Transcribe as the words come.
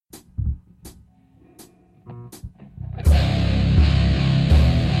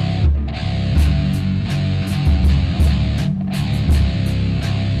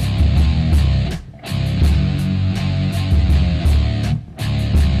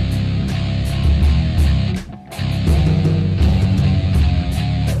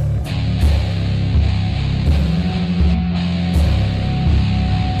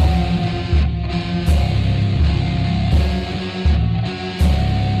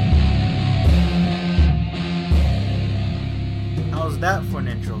that for an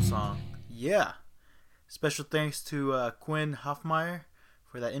intro song? Yeah. Special thanks to Quinn Hoffmeyer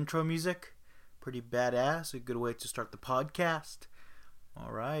for that intro music. Pretty badass. A good way to start the podcast.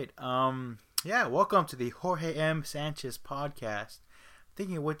 All right. Yeah, welcome to the Jorge M. Sanchez podcast. I'm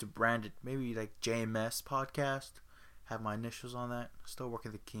thinking of what to brand it. Maybe like JMS podcast. Have my initials on that. Still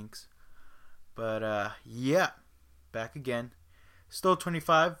working the kinks. But yeah, back again. Still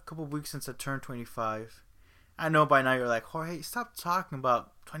 25. A couple of weeks since I turned 25. I know by now you're like, Jorge, stop talking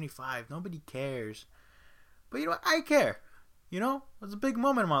about 25. Nobody cares. But you know what? I care. You know? It's a big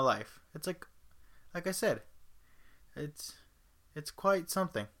moment in my life. It's like I said, it's quite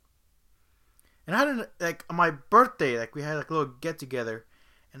something. And I had on my birthday, we had a little get together,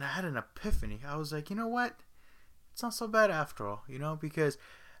 and I had an epiphany. I was like, you know what? It's not so bad after all, because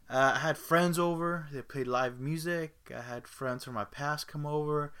I had friends over. They played live music. I had friends from my past come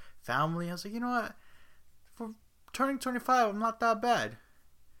over, family. I was like, you know what? For turning 25, I'm not that bad.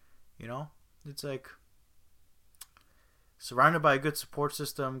 It's like surrounded by a good support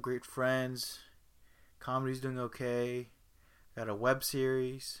system, great friends, comedy's doing okay, got a web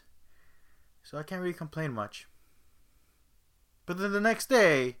series, so I can't really complain much. But then the next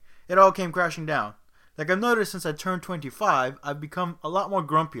day, it all came crashing down. I've noticed since I turned 25, I've become a lot more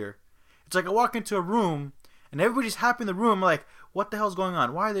grumpier. It's like I walk into a room, and everybody's happy in the room. I'm like, what the hell's going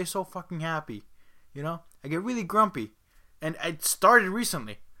on? Why are they so fucking happy? I get really grumpy. And it started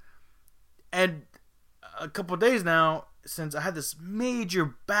recently. And a couple of days now, since I had this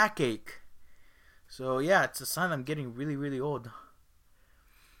major backache. So yeah, it's a sign I'm getting really, really old.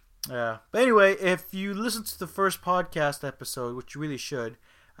 But anyway, if you listen to the first podcast episode, which you really should,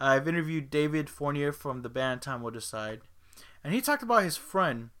 I've interviewed David Fournier from the band Time Will Decide. And he talked about his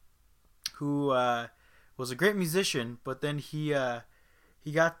friend who was a great musician, but then he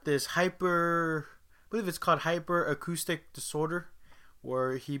got this I believe it's called hyper acoustic disorder,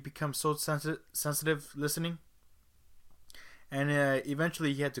 where he becomes so sensitive listening. And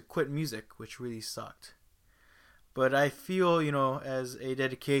eventually he had to quit music, which really sucked. But I feel, as a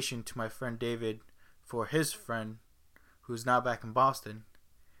dedication to my friend David for his friend, who's now back in Boston,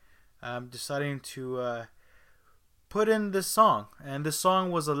 I'm deciding to put in this song. And this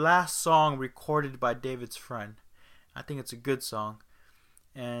song was the last song recorded by David's friend. I think it's a good song.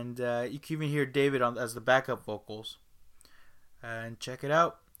 And you can even hear David as the backup vocals. And check it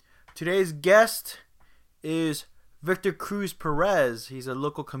out. Today's guest is Victor Cruz Perez. He's a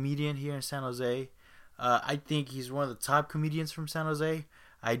local comedian here in San Jose. I think he's one of the top comedians from San Jose.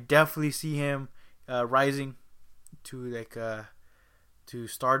 I definitely see him rising to to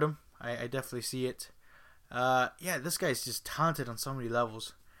stardom. I definitely see it. Yeah, this guy's just talented on so many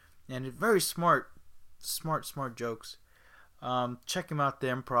levels, and very smart jokes. Check him out, the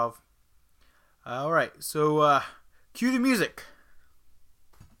Improv. All right, so cue the music.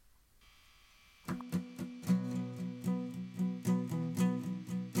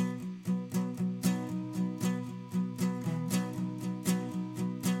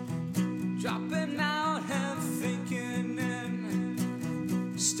 Dropping out and thinking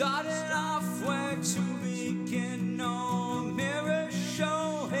and started off where to begin. No mirror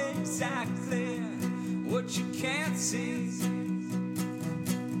show exactly what you can't see.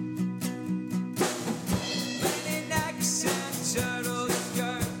 Many necks and turtle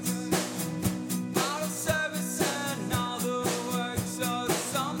skirts, auto service and all the work. So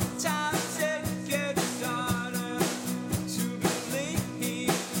sometimes it gets harder to believe.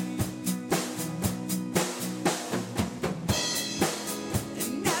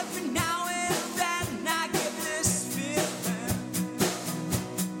 And every now and then I get this feeling.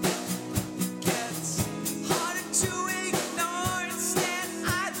 It gets harder to ignore.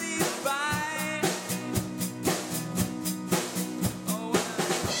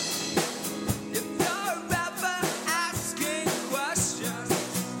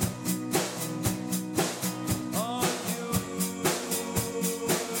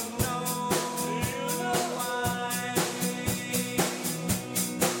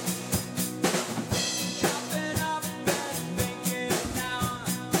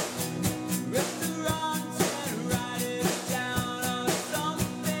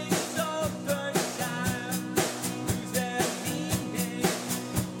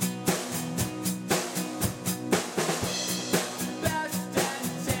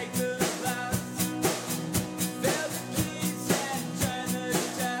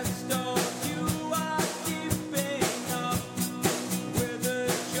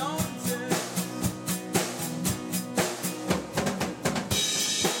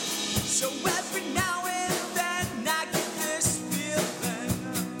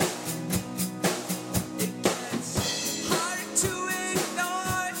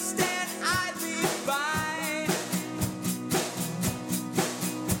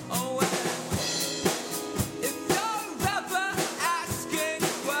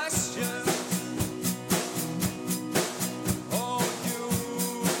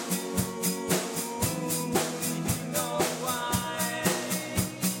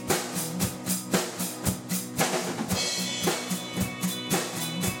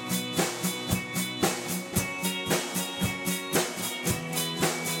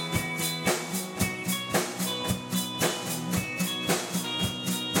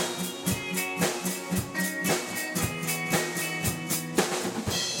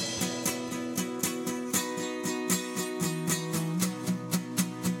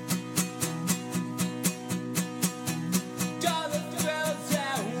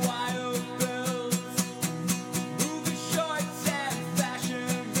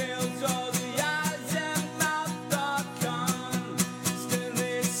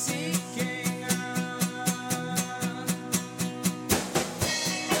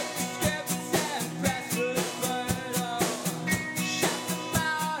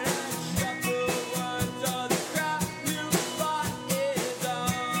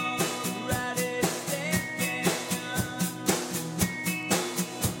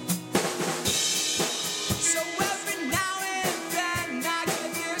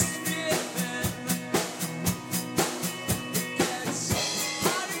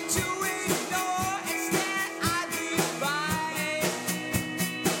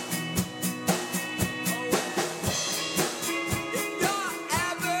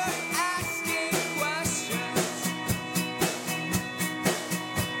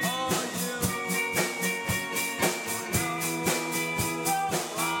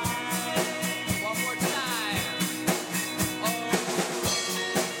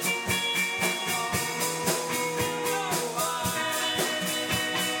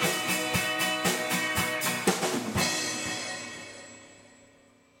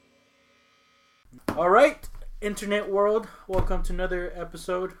 All right, internet world, welcome to another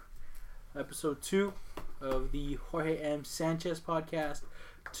episode 2 of the Jorge M. Sanchez podcast.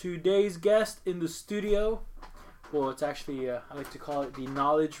 Today's guest in the studio, well, it's actually, I like to call it the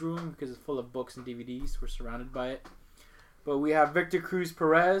knowledge room because it's full of books and DVDs. We're surrounded by it. But we have Victor Cruz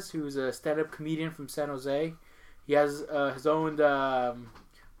Perez, who's a stand-up comedian from San Jose. He has his own, what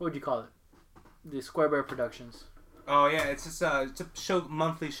would you call it? The Square Bear Productions. Oh yeah, it's just it's a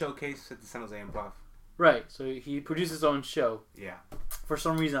monthly showcase at the San Jose Improv. Right, so he produced his own show. Yeah. For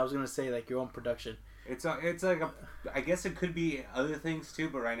some reason, I was gonna say like your own production. It's like I guess it could be other things too,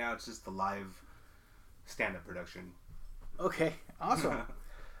 but right now it's just the live stand-up production. Okay, awesome.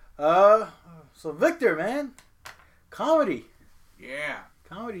 So Victor, man, comedy. Yeah.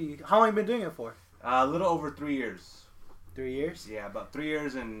 Comedy. How long have you been doing it for? A little over 3 years. 3 years? Yeah, about 3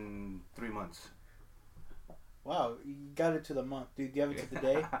 years and 3 months. Wow, you got it to the month. Dude, do you have it to the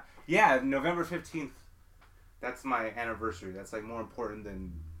day? Yeah, November 15th. That's my anniversary. That's like more important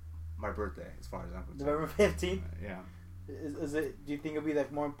than my birthday, as far as I'm concerned. November 15th? Yeah. Is it? Do you think it'll be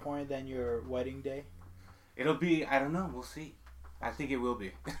like more important than your wedding day? It'll be, I don't know, we'll see. I think it will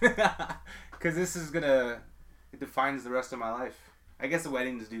be. Because this is it defines the rest of my life. I guess the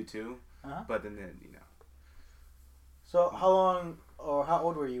weddings do too. Uh-huh. But then, So how long, or how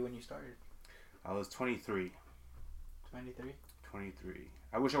old were you when you started? I was 23. 23? 23.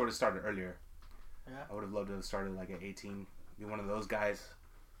 I wish I would have started earlier. Yeah. I would have loved to have started like at 18. Be one of those guys.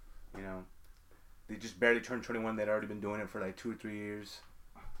 They just barely turned 21. They'd already been doing it for like 2 or 3 years.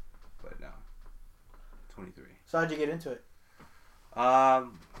 But no. 23. So how'd you get into it? Well,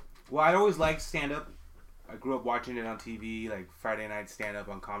 I always liked stand-up. I grew up watching it on TV, like Friday night stand-up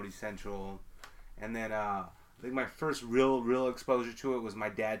on Comedy Central. And then I think my first real exposure to it was my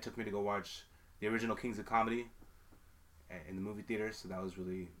dad took me to go watch the original Kings of Comedy in the movie theater. So that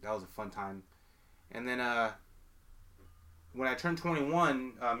was a fun time. And then when I turned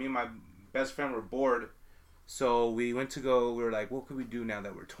 21, me and my best friend were bored. So we were like, what could we do now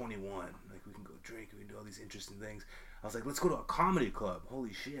that we're 21? Like, we can go drink, we can do all these interesting things. I was like, let's go to a comedy club.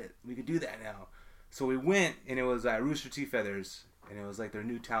 Holy shit, we could do that now. So we went, and it was Rooster T. Feathers, and it was like their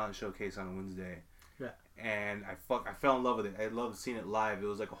new talent showcase on a Wednesday. Yeah. And I fell in love with it. I loved seeing it live. It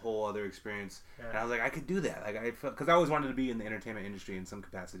was like a whole other experience. Yeah. And I was like, I could do that. Like because I always wanted to be in the entertainment industry in some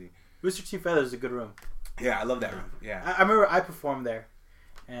capacity. Rooster T. Feathers is a good room. Yeah, I love that room. Yeah. I remember I performed there,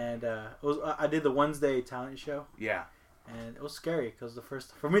 and I did the Wednesday talent show. Yeah. And it was scary because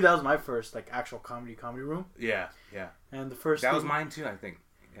for me that was my first like actual comedy room. Yeah, yeah. And the first that was mine too, I think.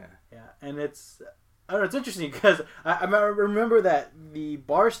 Yeah. Yeah, and it's interesting because I remember that the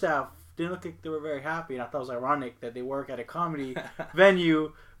bar staff didn't look like they were very happy, and I thought it was ironic that they work at a comedy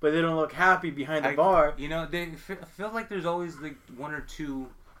venue, but they don't look happy behind the bar. They feel like there's always like one or two,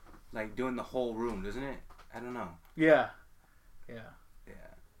 like doing the whole room, doesn't it? I don't know. Yeah.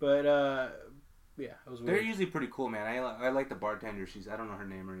 But yeah, it was weird. They're usually pretty cool, man. I like the bartender. I don't know her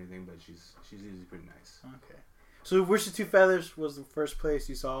name or anything, but she's usually pretty nice. Okay. So Rooster Two Feathers was the first place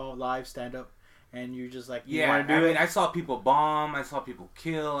you saw live stand up, and you just like you want to do it. I saw people bomb. I saw people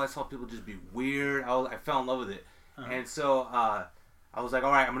kill. I saw people just be weird. I fell in love with it, and so I was like,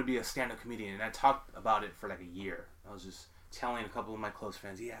 all right, I'm gonna be a stand up comedian, and I talked about it for like a year. I was just telling a couple of my close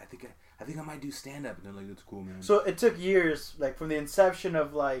friends, yeah, I think I might do stand up, and they're like, that's cool, man. So it took years, like from the inception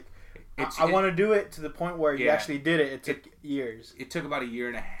of like. I want to do it to the point where you actually did it. It took years. It took about a year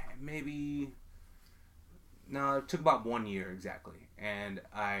and a half, maybe. No, it took about 1 year exactly. And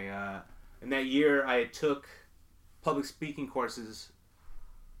in that year, I took public speaking courses,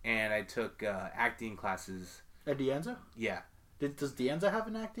 and I took acting classes. At De Anza? Yeah. Does De Anza have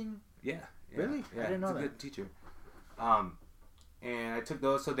an acting? Yeah. Really? Yeah, I didn't know that. He's a good teacher. And I took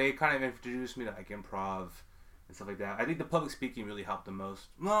those, so they kind of introduced me to like improv and stuff like that. I think the public speaking really helped the most.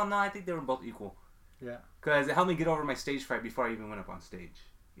 Well, no, I think they were both equal. Yeah. Because it helped me get over my stage fright before I even went up on stage.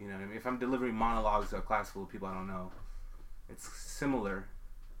 You know what I mean? If I'm delivering monologues to a class full of people I don't know, it's similar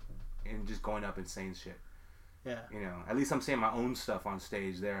in just going up and saying shit. Yeah. At least I'm saying my own stuff on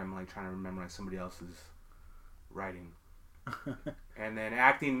stage. There, I'm like trying to memorize somebody else's writing. And then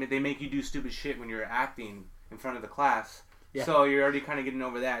acting, they make you do stupid shit when you're acting in front of the class. Yeah. So you're already kind of getting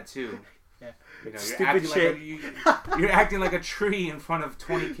over that too. Yeah. You're stupid acting shit. You're acting like a tree in front of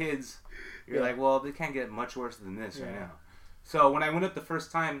 20 kids. You're like, well, they can't get much worse than this right now. So when I went up the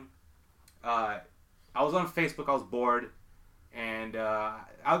first time, I was on Facebook. I was bored, and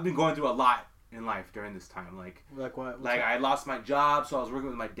I've been going through a lot in life during this time. Like what? Like I lost my job, so I was working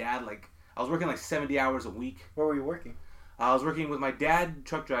with my dad. Like I was working like 70 hours a week. Where were you working? I was working with my dad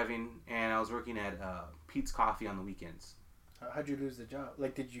truck driving, and I was working at Pete's Coffee on the weekends. How'd you lose the job?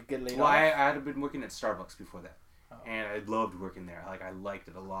 Like, did you get laid Well, off? I had been working at Starbucks before that. Oh. And I loved working there. Like, I liked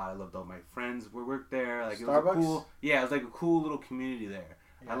it a lot. I loved all my friends who worked there. Like, it Starbucks? was a cool... Yeah, it was like a cool little community there.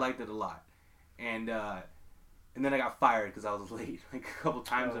 Yeah. I liked it a lot. And then I got fired because I was late, like, a couple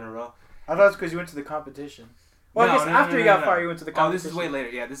times in a row. I thought it's because you went to the competition. Well, I guess after you got fired, you went to the competition. Oh, this is way later.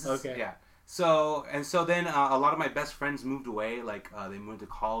 Yeah, this is... Okay. Yeah. So then a lot of my best friends moved away. Like, they moved to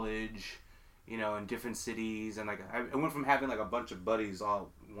college, you know, in different cities. And, like, I went from having, like, a bunch of buddies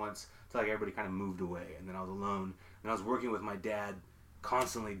all once to, like, everybody kind of moved away. And then I was alone. And I was working with my dad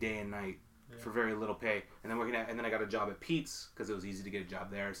constantly, day and night, for very little pay. And then I got a job at Pete's because it was easy to get a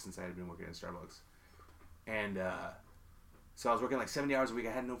job there since I had been working at Starbucks. And so I was working, like, 70 hours a week.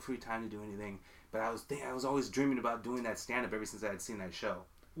 I had no free time to do anything. But I was always dreaming about doing that stand-up ever since I had seen that show.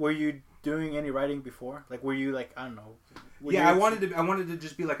 Were you doing any writing before? Like, were you like, I don't know? I wanted to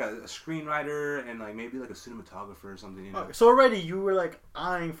just be like a screenwriter and like maybe like a cinematographer or something. You know. So already you were like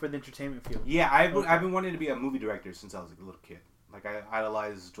eyeing for the entertainment field. Yeah, I've been wanting to be a movie director since I was like a little kid. Like I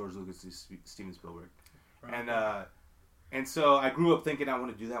idolized George Lucas and Steven Spielberg, right. And so I grew up thinking I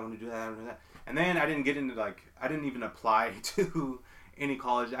want to do that, I want to do that. And then I didn't get into I didn't even apply to any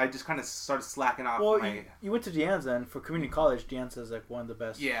college. I just kind of started slacking off. Well, you went to De Anza, and for community college, De Anza is like one of the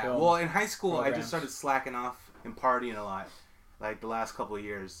best. Yeah. film Well, in high school, programs. I just started slacking off and partying a lot, like the last couple of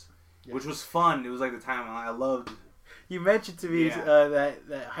years, which was fun. It was like the time I loved. You mentioned to me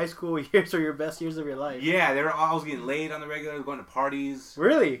that high school years are your best years of your life. Yeah, I was getting laid on the regular, going to parties.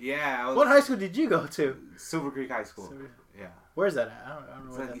 Really? Yeah. What high school did you go to? Silver Creek High School. Yeah. Where's that at? I don't know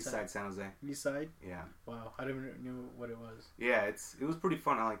It's where like that's East Side, San Jose. East Side? Yeah. Wow, I didn't even know what it was. Yeah, it was pretty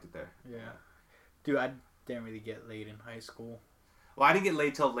fun. I liked it there. Yeah. Dude, I didn't really get laid in high school. Well, I didn't get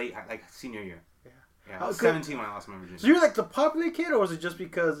laid till late, like senior year. Yeah, I was 17 when I lost my virginity. So you were like the popular kid, or was it just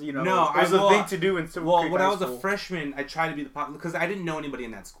because, you know, no, it was a thing to do in Silver Creek when High I was School? a freshman, I tried to be the popular, because I didn't know anybody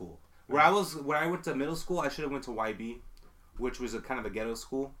in that school. When I went to middle school, I should have went to YB, which was a kind of a ghetto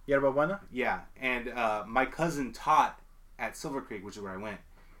school. Yerba Buena? Yeah, and my cousin taught at Silver Creek, which is where I went.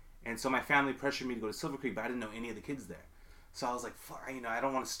 And so my family pressured me to go to Silver Creek, but I didn't know any of the kids there. So I was like, fuck, you know, I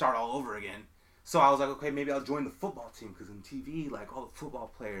don't want to start all over again. So I was like, okay, maybe I'll join the football team, because in TV, like, all the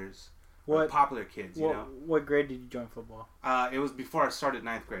football players were popular kids, you know? What grade did you join football? It was before I started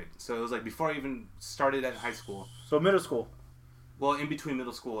 9th grade. So it was like before I even started at high school. So middle school? Well, in between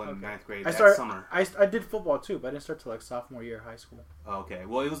middle school and 9th grade, summer. I did football too, but I didn't start till like sophomore year of high school. Okay.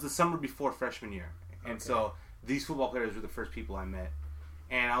 Well, it was the summer before freshman year. And so these football players were the first people I met.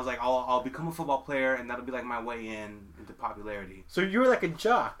 And I was like, I'll become a football player, and that'll be like my way into popularity. So you were like a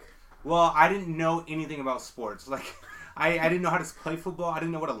jock. Well, I didn't know anything about sports. Like, I didn't know how to play football. I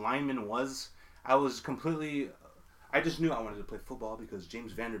didn't know what a lineman was. I just knew I wanted to play football because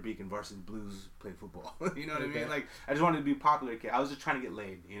James Vanderbeek and Varsity Blues played football. You know what I mean? Like, I just wanted to be a popular kid. I was just trying to get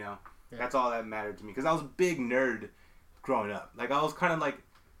laid, you know? Yeah. That's all that mattered to me. Because I was a big nerd growing up. Like, I was kind of like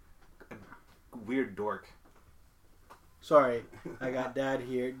a weird dork. Sorry, I got Dad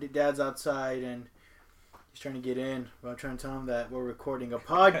here. Dad's outside and he's trying to get in. But I'm trying to tell him that we're recording a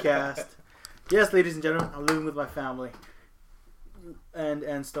podcast. Yes, ladies and gentlemen, I'm living with my family,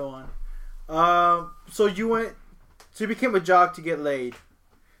 and so on. So you became a jock to get laid.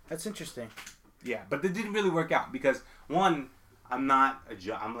 That's interesting. Yeah, but it didn't really work out because one, I'm not a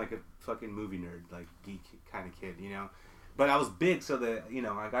jock. I'm like a fucking movie nerd, like geek kind of kid, you know. But I was big, so that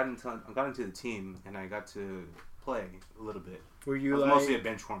I got into the team and I got to play a little bit. Were you mostly a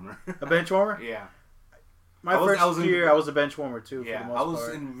bench warmer? A bench warmer? Yeah. My first year, I was a bench warmer too. Yeah, for the most I was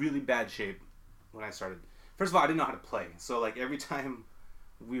part. in really bad shape when I started. First of all, I didn't know how to play, so like every time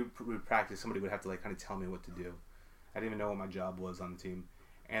we would practice, somebody would have to like kind of tell me what to do. I didn't even know what my job was on the team,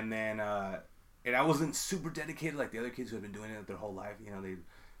 and then and I wasn't super dedicated like the other kids who had been doing it their whole life. You know,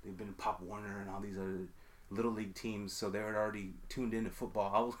 they've been in Pop Warner and all these other little league teams, so they were already tuned into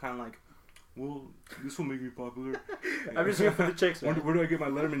football. I was kind of like, well, this will make me popular. I'm just here for the chicks, man. Where do I get my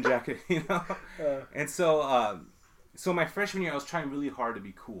Letterman jacket? You know? And so, so my freshman year, I was trying really hard to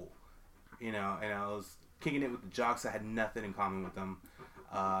be cool, you know, and I was kicking it with the jocks. I had nothing in common with them.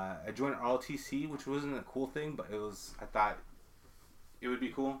 I joined ROTC, which wasn't a cool thing, but I thought it would be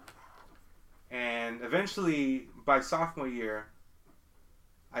cool. And eventually, by sophomore year,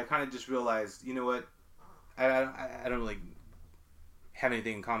 I kind of just realized, you know what, I don't really have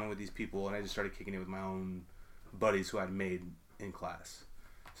anything in common with these people, and I just started kicking it with my own buddies who I'd made in class.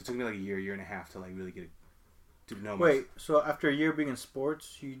 So it took me like a year and a half to like really get to know. Wait, so after a year being in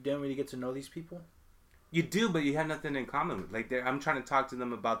sports, you didn't really get to know these people? You do, but you have nothing in common with. Like, I'm trying to talk to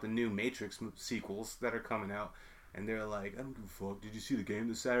them about the new Matrix sequels that are coming out, And they're like, I don't give a fuck. Did you see the game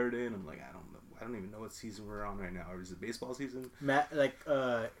this Saturday? And I'm like, I don't know. I don't even know what season we're on right now. Or is it baseball season?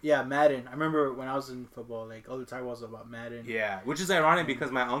 Madden. I remember when I was in football, like all the time was about Madden. Yeah, which is ironic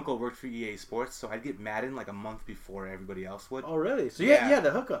because my uncle worked for EA Sports, so I'd get Madden like a month before everybody else would. Oh, really? So Yeah. you had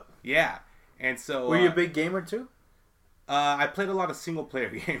the hookup. Yeah, and so Were you a big gamer too? I played a lot of single player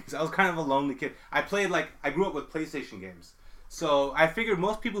games. I was kind of a lonely kid. I grew up with PlayStation games. So I figured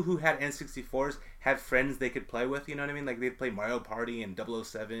most people who had N64s had friends they could play with, you know what I mean? Like they'd play Mario Party and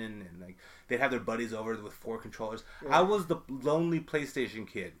 007 and like they'd have their buddies over with 4 controllers. Yeah. I was the lonely PlayStation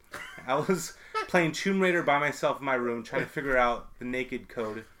kid. I was playing Tomb Raider by myself in my room trying to figure out the naked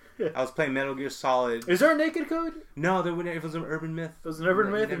code. I was playing Metal Gear Solid. Is there a naked code? No, it was an urban myth. It was an urban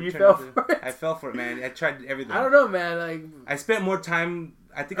myth never and you turned fell into- for it? I fell for it, man. I tried everything. I don't know, man. Like I spent more time.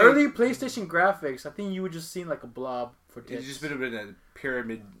 I think early PlayStation graphics, I think you would just seen like a blob for It's tits. just been a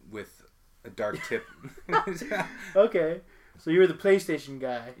pyramid with a dark tip. Okay, so you were the PlayStation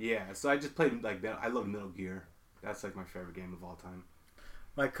guy. Yeah, so I just played like I love Metal Gear. That's like my favorite game of all time.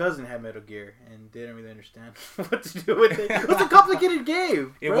 My cousin had Metal Gear and didn't really understand what to do with it. It was a complicated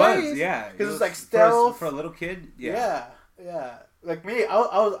game. It right? was, yeah. Because It it's like was stealth. for a little kid. Yeah, yeah. Like me,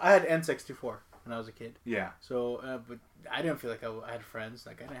 I had N64 when I was a kid. Yeah. So, but I didn't feel like I had friends.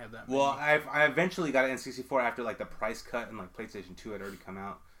 Like I didn't have that. Well, many. I eventually got an N64 after like the price cut and like PlayStation 2 had already come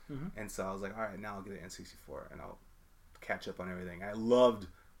out, Mhm. and so I was like, all right, now I'll get an N64 and I'll catch up on everything. I loved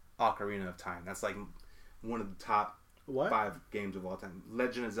Ocarina of Time. That's like one of the top What? 5 games of all time.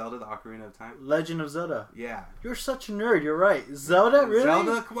 Legend of Zelda: The Ocarina of Time. Legend of Zelda. Yeah. You're such a nerd. You're right. Zelda, really?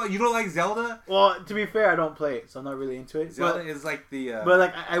 Zelda? Come on, you don't like Zelda? Well, to be fair, I don't play it, so I'm not really into it. Zelda is like the. But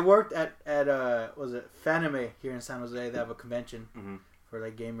like I worked at was it Fanime here in San Jose? They have a convention Mhm. for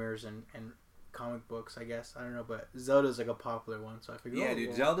like gamers and comic books, I guess. I don't know, but Zelda's like a popular one, so I figured. Yeah, oh, dude,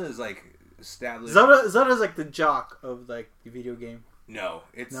 well. Zelda is like established. Zelda's like the jock of like the video game. No,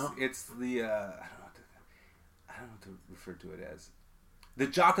 it's No? it's the I don't know what to refer to it as. The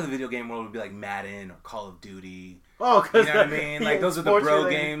jock of the video game world would be like Madden or Call of Duty. Oh, You because know what I mean? Like those are the sports bro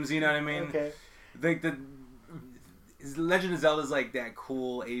related. games. You know what I mean? Okay. Like the Legend of Zelda is like that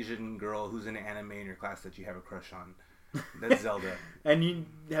cool Asian girl who's in an anime in your class that you have a crush on. That's Zelda. And you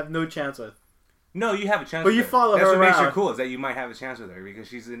have no chance with. No, you have a chance. But with you her. follow That's her what makes her around. cool is that you might have a chance with her because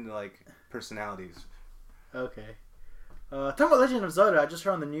she's into like personalities. Okay. Talking about Legend of Zelda, I just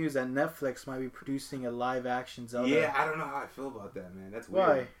heard on the news that Netflix might be producing a live-action Zelda. Yeah, I don't know how I feel about that, man. That's weird.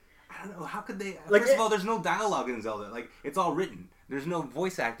 Why? I don't know. How could they? Like, First of all, there's no dialogue in Zelda. Like, it's all written. There's no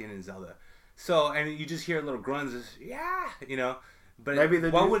voice acting in Zelda. So, and you just hear little grunts, yeah, you know. But Maybe they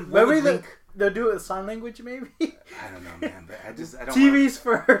what do. would Maybe Link? they'll do it in sign language. Maybe. I don't know, man. But I don't. TV's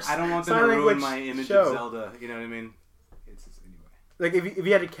first. I don't want them sign to ruin language my image show. of Zelda. You know what I mean? It's just, anyway. Like if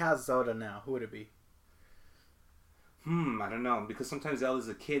you had to cast Zelda now, who would it be? I don't know because sometimes Zelda's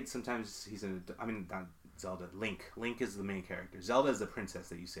a kid. Sometimes he's an. I mean, not Zelda. Link. Link is the main character. Zelda is the princess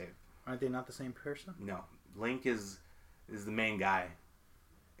that you save. Aren't they not the same person? No, Link is the main guy,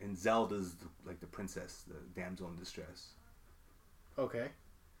 and Zelda's like the princess, the damsel in distress. Okay.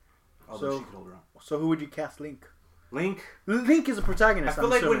 Although So- she could hold her own. So who would you cast Link? Link. Link is a I protagonist. feel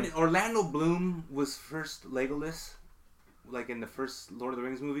I'm like assuming. when Orlando Bloom was first Legolas, like in the first Lord of the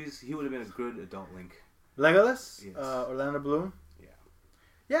Rings movies, he would have been a good adult Link. Legolas, Yes. Orlando Bloom. Yeah.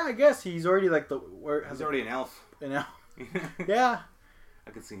 Yeah, I guess he's already like the. He's already an elf. You know. Yeah. I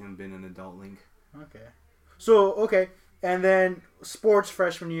could see him being an adult Link. Okay. So okay, and then sports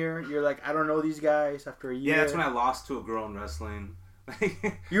freshman year, you're like, I don't know these guys after a year. Yeah, that's when I lost to a girl in wrestling.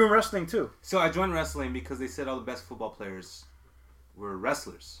 You were in wrestling too. So I joined wrestling because they said all the best football players were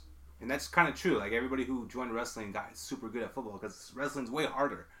wrestlers. And that's kind of true. Like, everybody who joined wrestling got super good at football because wrestling's way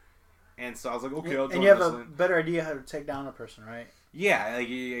harder. And so I was like, okay, I'll join And you have wrestling. a better idea how to take down a person, right? Yeah, like,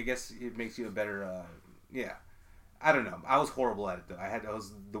 I guess it makes you a better, yeah. I don't know. I was horrible at it, though. I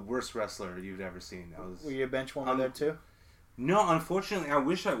was the worst wrestler you've ever seen. Were you a bench warmer there too? No, unfortunately, I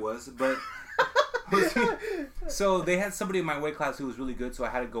wish I was, but... So they had somebody in my weight class who was really good, so I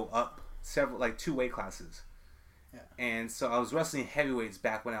had to go up 2 weight classes. Yeah. And so I was wrestling heavyweights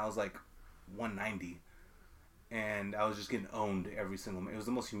back when I was like 190. And I was just getting owned every single... It was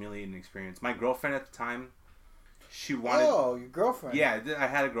the most humiliating experience. My girlfriend at the time, she wanted... Oh, your girlfriend. Yeah, I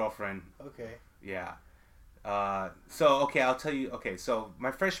had a girlfriend. Okay. Yeah. I'll tell you... Okay, so my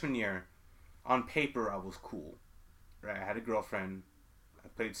freshman year, on paper, I was cool. Right? I had a girlfriend. I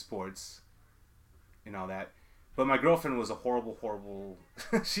played sports and all that. But my girlfriend was a horrible...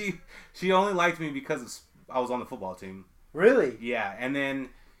 she only liked me because I was on the football team. Really? Yeah, and then...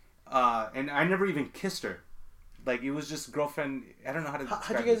 and I never even kissed her. Like, it was just girlfriend. I don't know how to describe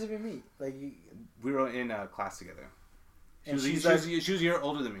How'd you guys even meet? Like, We were in a class together. She and was, she's she, like, was, she was a year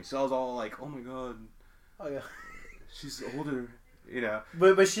older than me, so I was all like, "Oh my god, oh yeah. she's older," you know.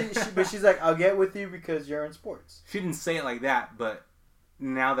 But she's like, I'll get with you because you're in sports. She didn't say it like that, but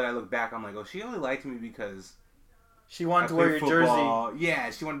now that I look back, I'm like, oh, she only liked me because She wanted I to wear played your football. Yeah,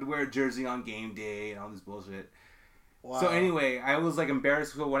 she wanted to wear a jersey on game day and all this bullshit. Wow. So anyway, I was like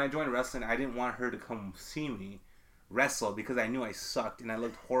embarrassed. So when I joined wrestling, I didn't want her to come see me wrestle because I knew I sucked and I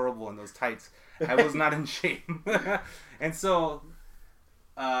looked horrible in those tights. I was not in shape, and so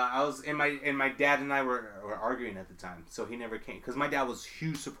I was. And my dad and I were arguing at the time, so he never came because my dad was a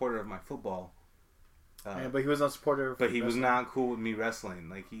huge supporter of my football. Yeah, but he was not supportive. But he was not cool with me wrestling.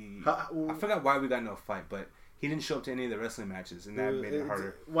 Like I forgot why we got into a fight, but he didn't show up to any of the wrestling matches, and that made it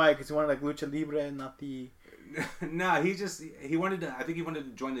harder. Why? Because he wanted like lucha libre and not the. No, he wanted to. I think he wanted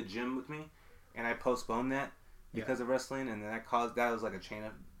to join the gym with me, and I postponed that because of wrestling, and then that was like a chain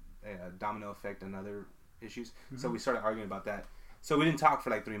of domino effect and other issues. Mm-hmm. So we started arguing about that. So we didn't talk for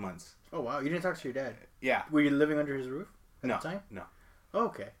like 3 months. Oh wow! You didn't talk to your dad? Yeah. Were you living under his roof at No. the time? No. Oh,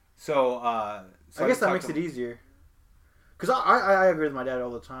 okay. So I guess that makes it easier. Because I agree with my dad all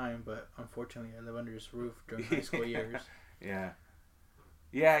the time, but unfortunately I live under his roof during high school years. Yeah.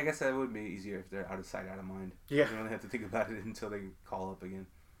 Yeah, I guess that would be easier if they're out of sight, out of mind. Yeah. You don't have to think about it until they call up again.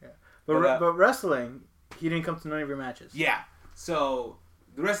 Yeah. But wrestling, he didn't come to none of your matches. Yeah. So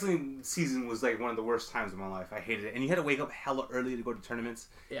the wrestling season was like one of the worst times of my life. I hated it. And you had to wake up hella early to go to tournaments.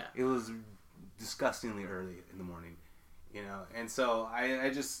 Yeah. It was disgustingly early in the morning, you know. And so I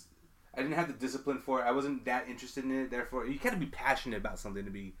didn't have the discipline for it. I wasn't that interested in it. Therefore, you got to be passionate about something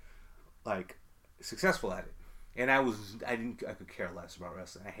to be like successful at it. And I could care less about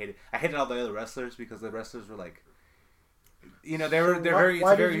wrestling. I hated all the other wrestlers because the wrestlers were like, you know,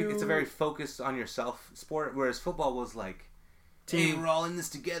 it's a very focused on yourself sport. Whereas football was like, hey, we're all in this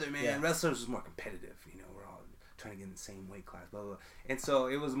together, man. Yeah. Wrestlers was more competitive. You know, we're all trying to get in the same weight class, blah, blah, blah. And so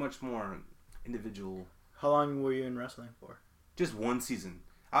it was much more individual. How long were you in wrestling for? Just one season.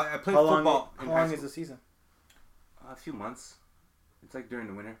 I played football. How long is the season? A few months. It's like during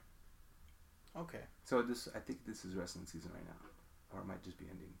the winter. Okay. So I think this is wrestling season right now, or it might just be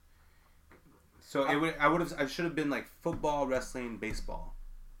ending. So I should have been like football, wrestling, baseball,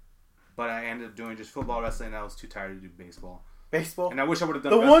 but I ended up doing just football, wrestling. And I was too tired to do baseball. Baseball. And I wish I would have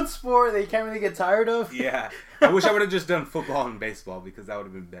done the one sport that you can't really get tired of. Yeah, I wish I would have just done football and baseball because that would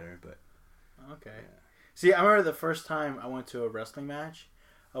have been better. But okay. Yeah. See, I remember the first time I went to a wrestling match,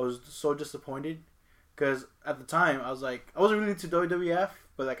 I was so disappointed because at the time I was like, I wasn't really into WWF,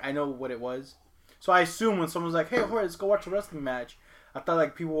 but like I know what it was. So I assumed when someone's like, "Hey, Jorge, let's go watch a wrestling match," I thought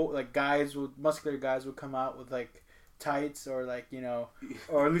like people, like muscular guys would come out with like tights or like, you know,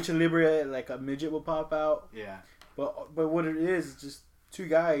 or lucha libre, like a midget would pop out. Yeah. But what it is just two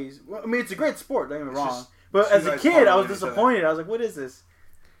guys. Well, I mean, it's a great sport. Don't get me wrong. But as a kid, I was disappointed. I was like, "What is this?"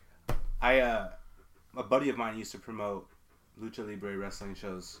 A buddy of mine used to promote lucha libre wrestling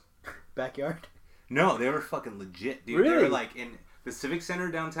shows. Backyard? No, they were fucking legit, dude. Really? They were like in the Civic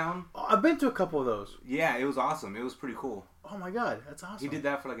Center downtown. Oh, I've been to a couple of those. Yeah, it was awesome. It was pretty cool. Oh my god, that's awesome. He did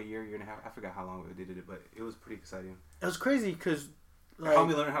that for like a year and a half. I forgot how long they did it, but it was pretty exciting. It was crazy because like, it helped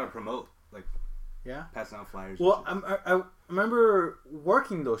me learn how to promote, like passing out flyers. Well, I remember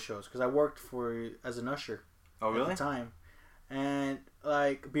working those shows because I worked as an usher. Oh really? At the time, and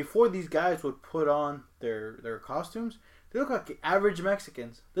like before these guys would put on their costumes, they look like average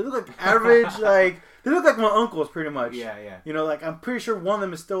Mexicans. They look like average they look like my uncles pretty much. Yeah, yeah. You know, like I'm pretty sure one of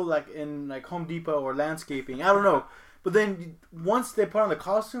them is still like in like Home Depot or landscaping. I don't know. But then once they put on the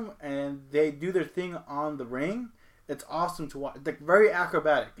costume and they do their thing on the ring, it's awesome to watch. Like very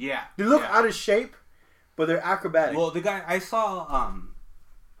acrobatic. Yeah. They look out of shape, but they're acrobatic. Well, the guy I saw,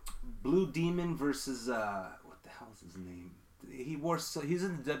 Blue Demon versus what the hell is his name? He's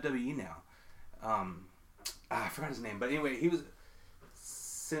in the WWE now. I forgot his name, but anyway, he was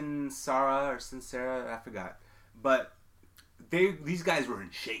Sincera, I forgot. But these guys were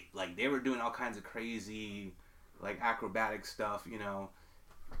in shape. Like they were doing all kinds of crazy, like acrobatic stuff, you know,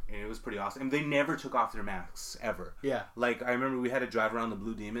 and it was pretty awesome. And they never took off their masks ever. Yeah. Like I remember we had to drive around the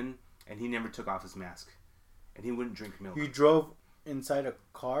Blue Demon, and he never took off his mask, and he wouldn't drink milk. You drove inside a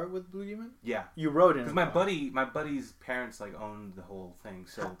car with Blue Demon? Yeah. You rode in. Because my buddy's parents like owned the whole thing.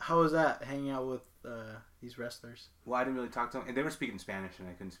 So how was that hanging out with these wrestlers? Well, I didn't really talk to them, and they were speaking Spanish, and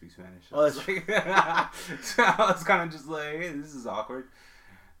I couldn't speak Spanish. So Oh, that's so I was kind of just like, hey, this is awkward.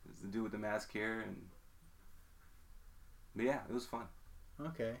 There's the dude with the mask here, but yeah, it was fun.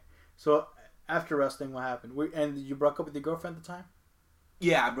 Okay, so after wrestling, what happened? And you broke up with your girlfriend at the time?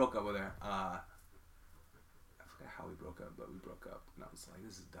 Yeah, I broke up with her. I forget how we broke up, but we broke up, and I was like,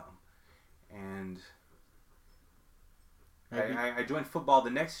 this is dumb. And I joined football the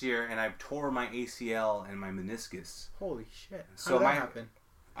next year, and I tore my ACL and my meniscus. Holy shit! So How did that happen?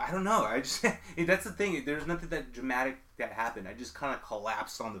 I don't know. I just that's the thing. There's nothing that dramatic that happened. I just kind of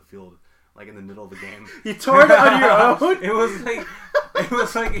collapsed on the field, like in the middle of the game. You tore it on your own? It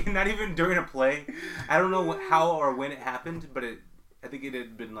was like not even during a play. I don't know how or when it happened, but I think it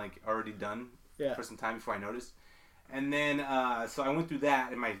had been like already done for some time before I noticed. And then so I went through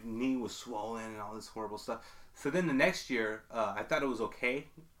that, and my knee was swollen and all this horrible stuff. So then the next year, I thought it was okay.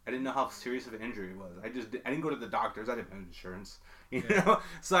 I didn't know how serious of an injury it was. I didn't go to the doctors. I didn't have insurance, you know.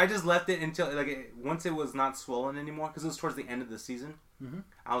 So I just left it until once it was not swollen anymore, because it was towards the end of the season. Mm-hmm.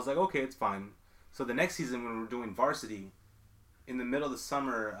 I was like, okay, it's fine. So the next season, when we were doing varsity, in the middle of the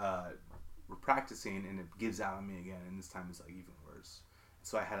summer, we're practicing, and it gives out on me again, and this time it's like even worse.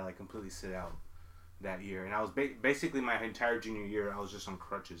 So I had to like completely sit out that year, and I was basically my entire junior year, I was just on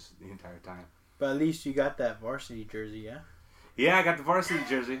crutches the entire time. But at least you got that varsity jersey, yeah? Yeah, I got the varsity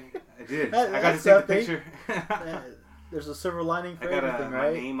jersey. I did. I got to take the picture. There's a silver lining for I got everything, my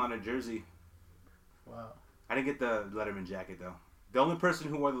right? name on a jersey. Wow. I didn't get the Letterman jacket, though. The only person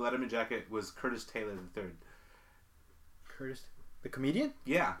who wore the Letterman jacket was Curtis Taylor III. Curtis? The comedian?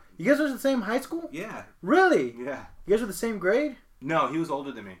 Yeah. You guys were in the same high school? Yeah. Really? Yeah. You guys were the same grade? No, he was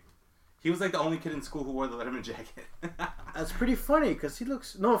older than me. He was like the only kid in school who wore the Letterman jacket. That's pretty funny, because he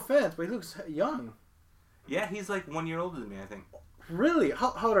looks, no offense, but he looks young. Yeah, he's like 1 year older than me, I think. Really?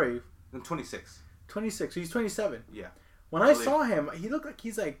 How old are you? I'm 26. 26. So he's 27. Yeah. When I saw him, he looked like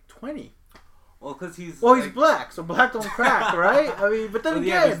he's like 20. Well, because he's... Well, like, he's black, so black don't crack, right? I mean, but then well,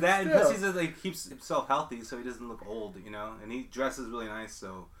 again, yeah, there's that, still. and plus he's like keeps himself healthy, so he doesn't look old, you know. And he dresses really nice,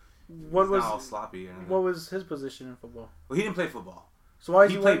 so what he's was not all sloppy. Or what was his position in football? Well, he didn't play football. So why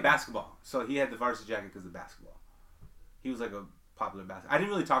he played basketball, so he had the varsity jacket because of basketball. He was like a popular basketball. I didn't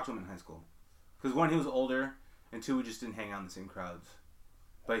really talk to him in high school because one, he was older, and two, we just didn't hang out in the same crowds.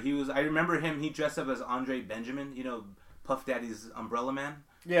 But he was. I remember him. He dressed up as Andre Benjamin, you know, Puff Daddy's Umbrella Man.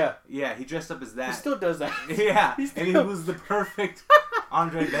 Yeah. Yeah, he dressed up as that. He still does that. Yeah, and he was the perfect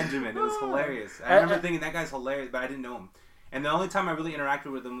Andre Benjamin. It was hilarious. I remember thinking, that guy's hilarious, but I didn't know him. And the only time I really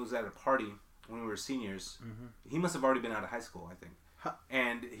interacted with him was at a party when we were seniors. Mm-hmm. He must have already been out of high school, I think.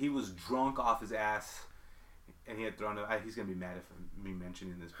 And he was drunk off his ass, and he had thrown it. He's going to be mad if me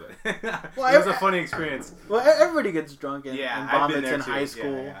mentioning this, but well, it was a funny experience. Well, everybody gets drunk and I've been vomits there in too. high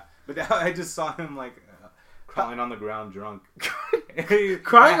school. Yeah. But I just saw him, like, crawling on the ground drunk.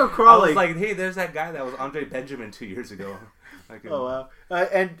 Crying or crawling? I was like, hey, there's that guy that was Andre Benjamin 2 years ago. Like, oh, wow.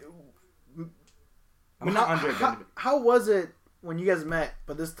 And I mean, not Andre Benjamin. How was it when you guys met,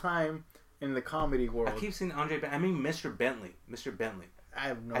 but this time in the comedy world? I keep saying Andre Benjamin. I mean, Mr. Bentley. Mr. Bentley. I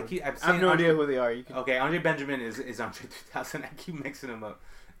have no Andre, idea who they are. Okay, Andre Benjamin is Andre 3000. I keep mixing them up.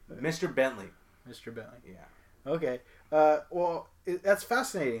 Mr. Bentley. Mr. Bentley. Yeah. Okay. Well, that's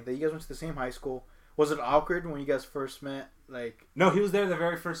fascinating that you guys went to the same high school. Was it awkward when you guys first met? Like, no, he was there the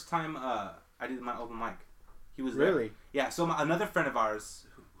very first time I did my open mic. He was there. Really? Yeah. So another friend of ours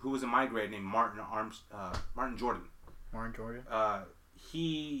who was in my grade named Martin Jordan. Martin Jordan.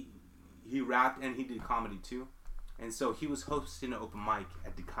 He rapped and he did comedy too, and so he was hosting an open mic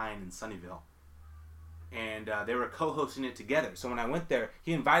at Dekine in Sunnyvale, and they were co-hosting it together. So when I went there,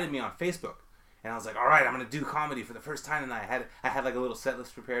 he invited me on Facebook. And I was like, all right, I'm going to do comedy for the first time. And I had like a little set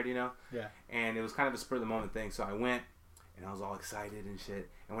list prepared, you know? Yeah. And it was kind of a spur of the moment thing. So I went, and I was all excited and shit.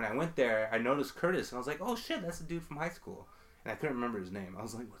 And when I went there, I noticed Curtis. And I was like, oh, shit, that's the dude from high school. And I couldn't remember his name. I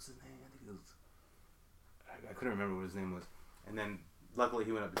was like, what's his name? I think it was... I couldn't remember what his name was. And then, luckily,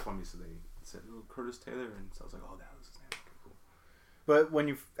 he went up before me. So they said, oh, Curtis Taylor. And so I was like, oh, that was his name. Okay, cool. But when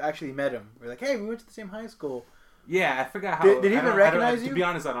you actually met him, we're like, hey, we went to the same high school. Yeah, I forgot how... Did he even recognize you? To be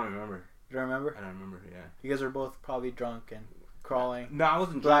honest, I don't remember. You don't remember? I don't remember. Yeah. You guys were both probably drunk and crawling. No, I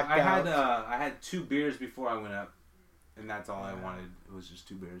wasn't drunk. I had 2 beers before I went up, and that's all I wanted. It was just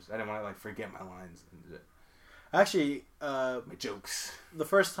 2 beers. I didn't want to like forget my lines and actually my jokes. The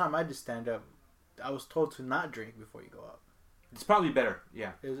first time I did stand up, I was told to not drink before you go up. It's probably better.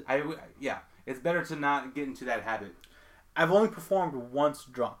 Yeah. Is it? Yeah. It's better to not get into that habit. I've only performed once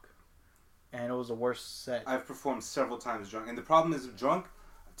drunk, and it was the worst set. I've performed several times drunk, and the problem is drunk.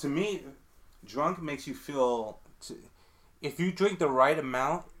 To me, drunk makes you feel... if you drink the right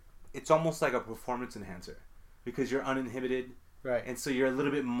amount, it's almost like a performance enhancer. Because you're uninhibited. Right. And so you're a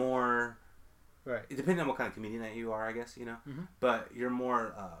little bit more... Right. It depends on what kind of comedian that you are, I guess, you know? Mm-hmm. But you're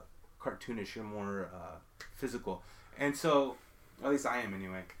more cartoonish. You're more physical. And so... At least I am,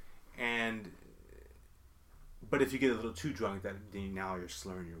 anyway. But if you get a little too drunk, then now you're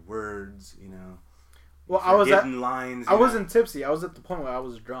slurring your words, you know? Well, I was Forgetting lines. I wasn't tipsy. I was at the point where I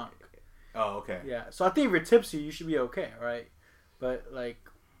was drunk. Oh, okay. Yeah. So I think if you're tipsy, you should be okay, right? But like,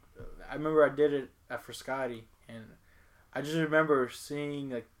 I remember I did it at Frascati, and I just remember seeing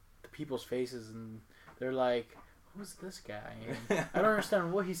like the people's faces, and they're like, "Who's this guy?" And I don't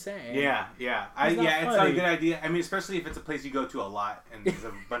understand what he's saying. Yeah. It's not It's not a funny. good idea. I mean, especially if it's a place you go to a lot and there's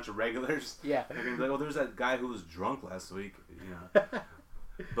a bunch of regulars. Yeah. They're gonna be like, "Oh, there's that guy who was drunk last week," you know.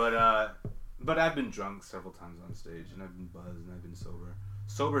 But I've been drunk several times on stage, and I've been buzzed, and I've been sober.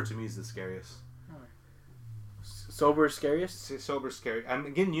 Sober to me is the scariest. Sober is scariest. Sober's scary.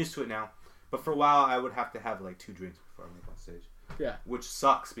 I'm getting used to it now, but for a while I would have to have like 2 drinks before I went on stage. Yeah. Which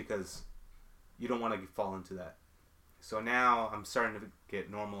sucks because you don't want to fall into that. So now I'm starting to get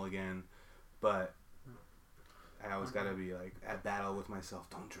normal again, but I always gotta be like at battle with myself.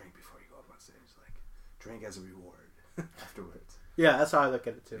 Don't drink before you go up on stage. Like, drink as a reward afterwards. Yeah, that's how I look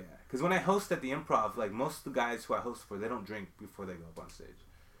at it too. Yeah, because when I host at the Improv, like most of the guys who I host for, they don't drink before they go up on stage.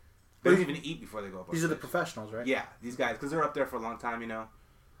 They don't even eat before they go up on These stage. are the professionals, right? Yeah, these guys, because they're up there for a long time, you know.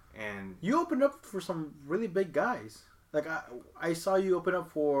 And You opened up for some really big guys. Like I saw you open up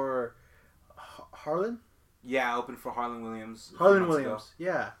for Harlan. yeah, I opened for Harlan Williams. a few Harlan months Williams.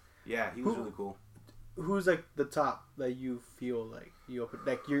 ago. Yeah. Yeah, he was Who- really cool. Who's like the top that you feel like you opened?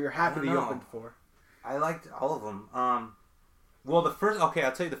 Like you're happy don't that you know. opened for. I liked all of them. Well, I'll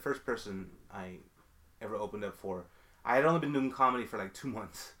tell you the first person I ever opened up for. I had only been doing comedy for like 2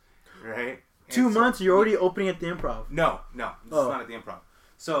 months, right? And 2 months. You're already opening at the Improv. No, this Oh. is not at the Improv.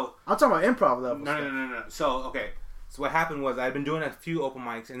 So I'm talking about improv level. no. So okay, so what happened was I'd been doing a few open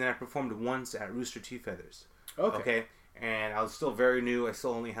mics, and then I performed once at Rooster Tea Feathers. Okay. And I was still very new. I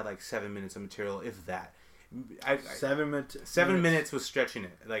still only had like 7 minutes of material, if that. 7 minutes. 7 minutes was stretching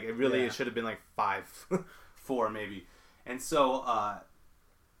it. Like it really, Yeah. it should have been like 5, 4 maybe. And so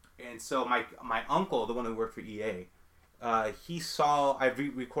my uncle, the one who worked for EA, he saw I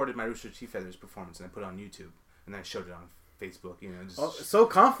recorded my Rooster Tea Feathers performance and I put it on YouTube and then I showed it on Facebook. You know, just Oh, so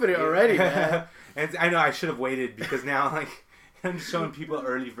confident already, man. And I know I should have waited because now like I'm showing people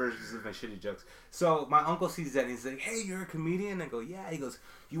early versions of my shitty jokes. So my uncle sees that and he's like, "Hey, you're a comedian?" I go, "Yeah." He goes,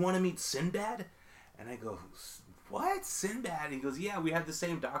 "You want to meet Sinbad?" And I go, "What? Sinbad?" He goes, "Yeah, we have the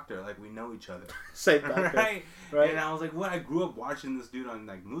same doctor. Like we know each other." Same doctor. Right? Right. And I was like, "What?" I grew up watching this dude on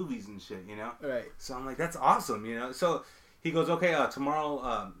like movies and shit, you know. Right. So I'm like, "That's awesome," you know. So he goes, "Okay,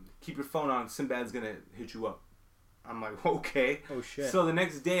 tomorrow, keep your phone on. Sinbad's gonna hit you up." I'm like, "Okay." Oh shit. So the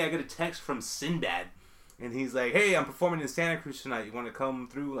next day, I get a text from Sinbad, and he's like, "Hey, I'm performing in Santa Cruz tonight. You want to come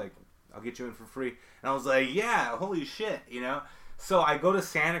through? Like, I'll get you in for free." And I was like, "Yeah, holy shit," you know. So I go to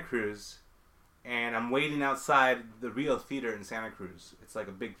Santa Cruz, and I'm waiting outside the Rio Theater in Santa Cruz. It's like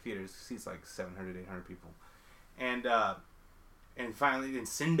a big theater. It seats like 700, 800 people. And finally, then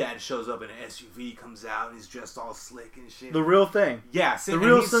Sinbad shows up in an SUV, comes out, and he's dressed all slick and shit. The real thing. Yeah, The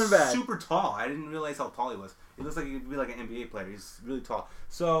real he's Sinbad. super tall. I didn't realize how tall he was. He looks like he could be like an NBA player. He's really tall.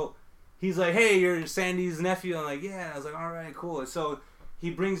 So he's like, "Hey, you're Sandy's nephew." I'm like, "Yeah." I was like, "All right, cool." So he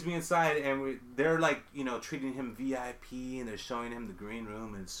brings me inside, and they're like, you know, treating him VIP, and they're showing him the green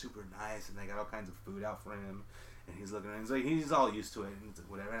room, and it's super nice, and they got all kinds of food out for him. And he's looking at it, he's like, he's all used to it, and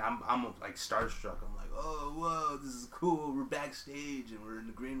whatever. And I'm like starstruck. I'm like, "Oh, whoa, this is cool. We're backstage, and we're in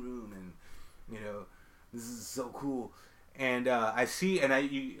the green room, and you know, this is so cool." And I see,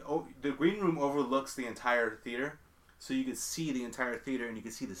 the green room overlooks the entire theater, so you could see the entire theater, and you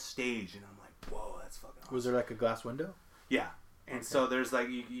could see the stage, and I'm like, "Whoa, that's fucking awesome." Was there like a glass window? Yeah, and so there's like,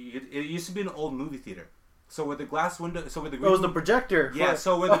 it used to be an old movie theater. So with the glass window, so with the It green was the room, projector. yeah. for-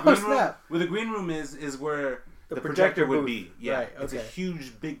 So where the Oh, green room, snap. where the green room is where The the projector projector would booth. be. Yeah, Right, it's a okay.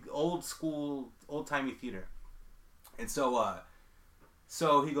 huge, big, old school, old timey theater. And so,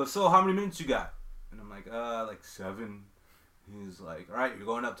 so he goes, "So how many minutes you got?" And I'm like 7. He's like, "All right, you're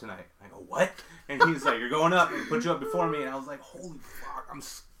going up tonight." I go, "What?" And he's like, "You're going up and put you up before me." And I was like, "Holy fuck!" I'm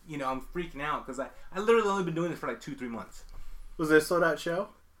freaking out because I literally only been doing this for like 2-3 months. Was it a sold out show?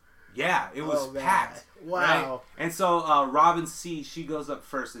 Yeah, it was Oh, man. packed. Wow. Right? And so Robin C, she goes up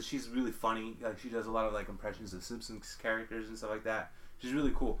first, and she's really funny. Like she does a lot of like impressions of Simpsons characters and stuff like that. She's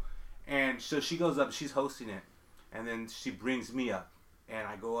really cool. And so she goes up, she's hosting it, and then she brings me up, and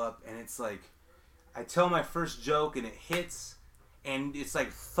I go up, and it's like I tell my first joke, and it hits, and it's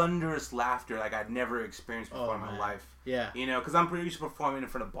like thunderous laughter, like I'd never experienced before in my man. life. Yeah. You know, because I'm pretty used to performing in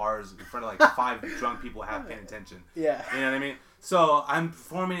front of bars, in front of like 5 drunk people half paying attention. Yeah. You know what I mean? So I'm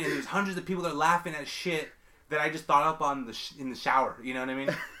performing, and there's hundreds of people that are laughing at shit that I just thought up on in the shower. You know what I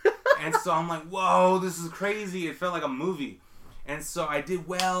mean? And so I'm like, "Whoa, this is crazy!" It felt like a movie. And so I did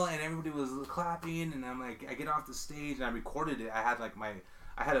well, and everybody was clapping, and I'm like, I get off the stage, and I recorded it. I had like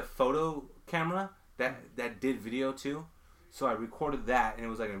I had a photo camera that did video too. So I recorded that, and it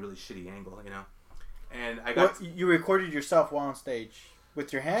was like a really shitty angle, you know. And I got you recorded yourself while on stage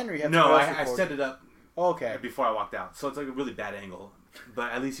with your hand, or you had no, somebody else I record set it up okay. before I walked out, so it's like a really bad angle.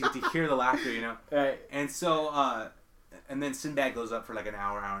 But at least you get to hear the laughter, you know. Right. And so, and then Sinbad goes up for like an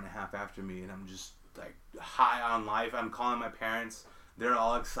hour and a half after me, and I'm just like high on life. I'm calling my parents. They're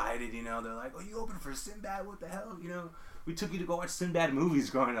all excited, you know. They're like, "Oh, you opened for Sinbad? What the hell? You know, we took you to go watch Sinbad movies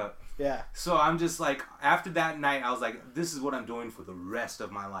growing up." Yeah. So I'm just like, after that night, I was like, this is what I'm doing for the rest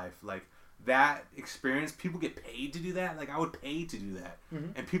of my life. Like, that experience, people get paid to do that. Like, I would pay to do that.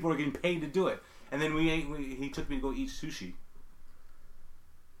 Mm-hmm. And people are getting paid to do it. And then he took me to go eat sushi.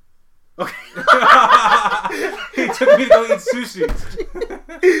 Okay. He took me to go eat sushi.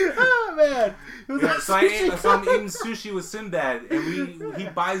 Oh man. It was Yeah, a so sushi I'm eating sushi with Sinbad, and he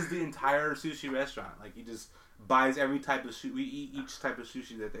buys the entire sushi restaurant. Like, he just buys every type of sushi. We eat each type of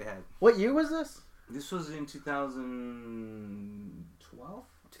sushi that they had. What year was this? This was in 2012.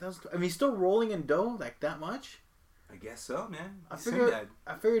 2000. I mean, he's still rolling in dough like that much. I guess so, man. I Sinbad.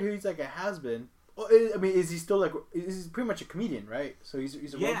 figured he's like a has-been. Well, I mean, is he still like? He's pretty much a comedian, right? So he's a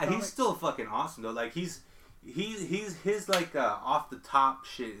road Yeah, comic? he's still fucking awesome though. Like he's his like off the top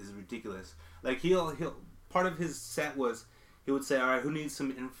shit is ridiculous. Like he'll part of his set was he would say, "All right, who needs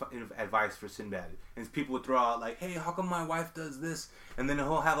some advice for Sinbad?" And people would throw out like, "Hey, how come my wife does this?" And then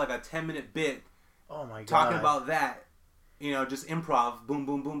he'll have like a 10-minute bit Oh my god. talking about that. You know, just improv, boom,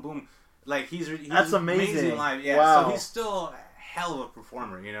 boom, boom, boom. Like he's That's amazing. Live. Yeah, Wow. so he's still a hell of a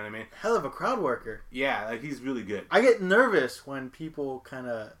performer. You know what I mean? Hell of a crowd worker. Yeah, like he's really good. I get nervous when people kind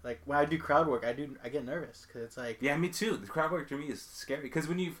of like when I do crowd work. I get nervous because it's like Yeah, me too. The crowd work to me is scary because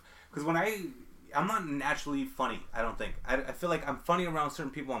I'm not naturally funny. I don't think. I feel like I'm funny around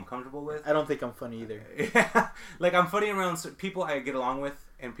certain people I'm comfortable with. I don't think I'm funny either. Yeah, like I'm funny around certain people I get along with,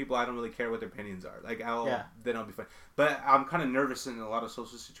 and people I don't really care what their opinions are. Like then I'll be funny. But I'm kind of nervous in a lot of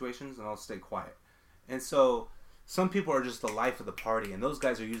social situations, and I'll stay quiet. And so some people are just the life of the party, and those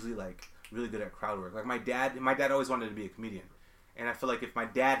guys are usually like really good at crowd work. Like my dad always wanted to be a comedian, and I feel like if my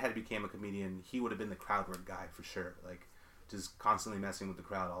dad had became a comedian, he would have been the crowd work guy for sure. Like just constantly messing with the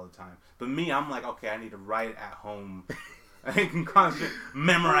crowd all the time. But me, I'm like, okay, I need to write at home. I can constantly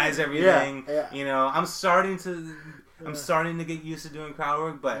memorize everything. Yeah. You know, I'm starting to get used to doing crowd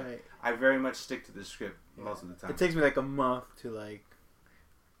work, but Right. I very much stick to the script most of the time. It takes me like a month to like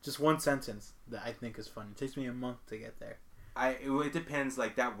just one sentence that I think is funny. It takes me a month to get there. It depends.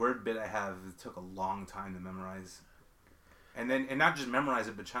 Like that word bit I have, it took a long time to memorize, and not just memorize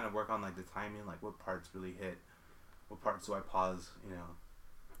it, but trying to work on like the timing, like what parts really hit, what parts do I pause, you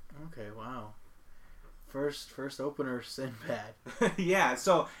know. Okay, wow. First opener, Sinbad. Yeah.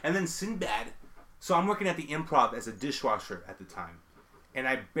 So and then Sinbad. So I'm working at the Improv as a dishwasher at the time, and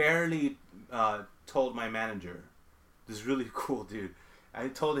I barely told my manager, this really cool dude. I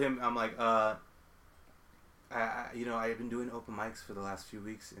told him, I'm like, I've been doing open mics for the last few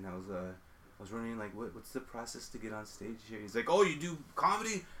weeks, and I was wondering like, what's the process to get on stage here? He's like, oh, you do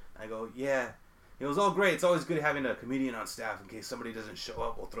comedy? I go, yeah. It was all great. It's always good having a comedian on staff in case somebody doesn't show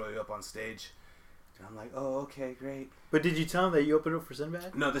up. We'll throw you up on stage. And I'm like, oh, okay, great. But did you tell him that you opened up for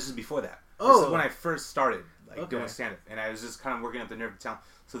Sinbad? No, this is before that. Oh. This is when I first started doing Okay. stand-up, and I was just kind of working up the nerve to tell.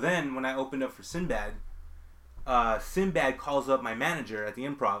 So then when I opened up for Sinbad, Sinbad calls up my manager at the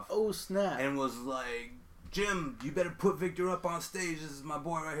Improv Oh snap! and was like, Jim, you better put Victor up on stage. This is my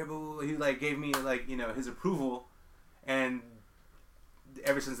boy right here. Blah, blah, blah. He like gave me like, you know, his approval, and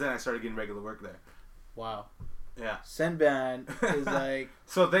ever since then I started getting regular work there. Wow. Yeah. Sinbad is like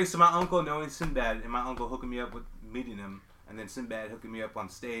So thanks to my uncle knowing Sinbad, and my uncle hooking me up with meeting him, and then Sinbad hooking me up on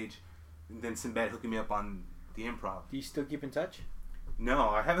stage, and then Sinbad hooking me up on the Improv. do you still keep in touch? No,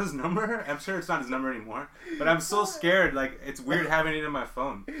 I have his number. I'm sure it's not his number anymore. But I'm so scared. Like, it's weird having it in my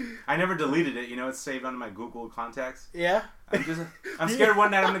phone. I never deleted it. You know, it's saved on my Google contacts. Yeah. I'm scared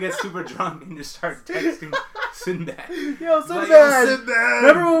one night I'm going to get super drunk and just start texting Sinbad. Yo, Like, Sinbad! yo, Sinbad!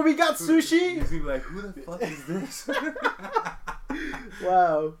 Remember when we got sushi? He's gonna be like, who the fuck is this?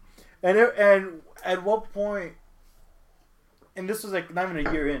 Wow. And at what point? And this was like not even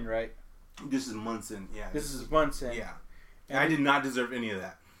a year in, right? This is months in. Yeah. This is months in. Yeah. And I did not deserve any of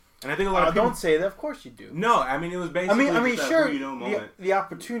that. And I think a lot of people... Don't say that. Of course you do. No, I mean, it was basically I mean, just sure. a who you know moment. The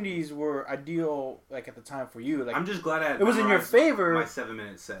opportunities were ideal, like at the time for you. Like I'm just glad I it was in your memorized favor. My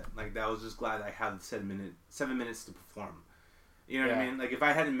 7-minute set. Like, I was just glad I had 7 minutes to perform. You know what I Yeah. mean? Like, if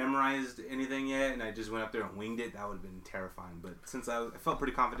I hadn't memorized anything yet and I just went up there and winged it, that would have been terrifying. But since I felt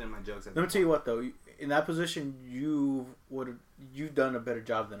pretty confident in my jokes, Let me tell you what, though. In that position, you've done a better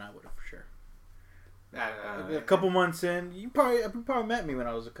job than I would have, for sure. A couple months in, you probably met me when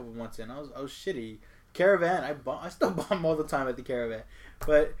I was a couple months in. I was shitty. Caravan, I still bomb all the time at the Caravan,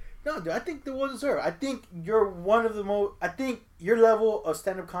 but no, dude, I think the world deserve. I think you're one of the most. I think your level of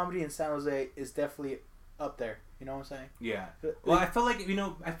stand-up comedy in San Jose is definitely up there. You know what I'm saying? Yeah. Well, I feel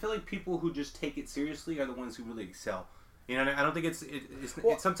like people who just take it seriously are the ones who really excel. You know, I don't think it's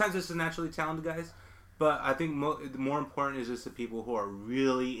sometimes it's the naturally talented guys, but I think the more important is just the people who are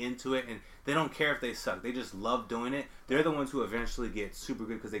really into it and they don't care if they suck. They just love doing it. They're the ones who eventually get super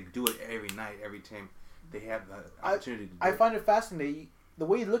good because they do it every night, every time they have the opportunity to do I it. find it fascinating. The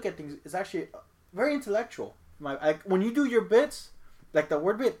way you look at things is actually very intellectual. When you do your bits, like the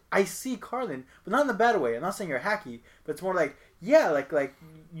word bit, I see Carlin, but not in a bad way. I'm not saying you're hacky, but it's more like, yeah, like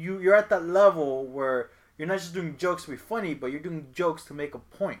you're at that level where you're not just doing jokes to be funny, but you're doing jokes to make a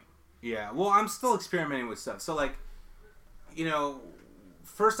point. Yeah, well, I'm still experimenting with stuff. So, like, you know,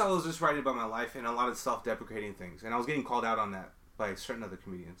 first I was just writing about my life and a lot of self-deprecating things, and I was getting called out on that by certain other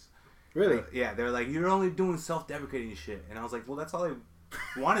comedians. Really? Yeah, they're like, you're only doing self-deprecating shit, and I was like, well, that's all I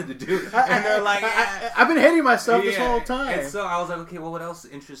wanted to do. And they're like, I've been hating myself this whole time. And so I was like, okay, well, what else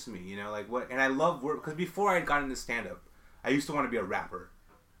interests me? You know, like what? And I love work because before I got into stand-up, I used to want to be a rapper,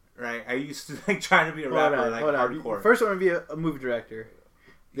 right? I used to like try to be a rapper, hardcore. First, I want to be a movie director.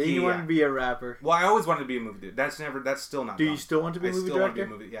 Then you want to be a rapper. Well, I always wanted to be a movie director. That's still not. Do you still want to be a movie director? Want to be a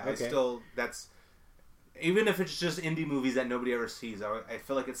movie. Yeah, okay. Even if it's just indie movies that nobody ever sees, I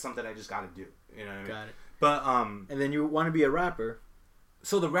feel like it's something I just got to do. You know what I mean? Got it. But and then you want to be a rapper.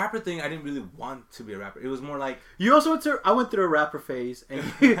 So the rapper thing, I didn't really want to be a rapper. It was more like you also went through. I went through a rapper phase, and I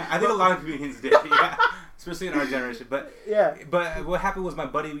think a lot of comedians did, yeah, especially in our generation. But yeah, but what happened was my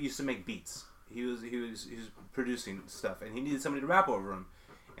buddy used to make beats. He was producing stuff, and he needed somebody to rap over him.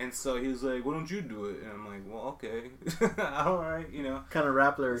 And so he was like, "Why don't you do it?" And I'm like, "Well, okay, all right, you know." Kind of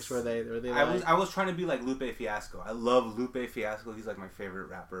rappers were they? I was trying to be like Lupe Fiasco. I love Lupe Fiasco. He's like my favorite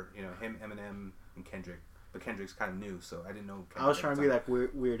rapper. You know, him, Eminem, and Kendrick. But Kendrick's kind of new, so I didn't know. Kendrick I was trying to be like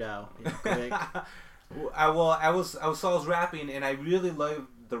Weird Al. You know, I was rapping, and I really loved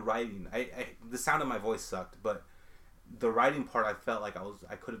the writing. The sound of my voice sucked, but the writing part, I felt like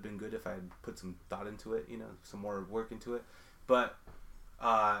I could have been good if I had put some thought into it. You know, some more work into it. But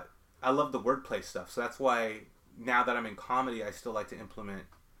I love the wordplay stuff, so that's why now that I'm in comedy, I still like to implement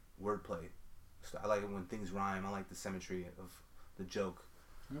wordplay. So I like it when things rhyme. I like the symmetry of the joke.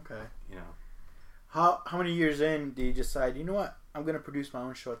 Okay. You know. How many years in do you decide, you know what, I'm going to produce my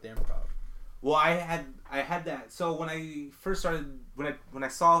own show at the Improv? Well, I had that. So when I first started, when I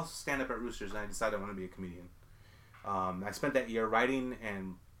saw stand up at Roosters, and I decided I want to be a comedian. I spent that year writing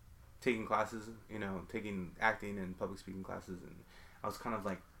and taking classes, you know, taking acting and public speaking classes, and I was kind of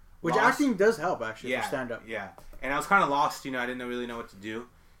like which lost. Acting does help actually for stand up. Yeah, and I was kind of lost. You know, I didn't really know what to do.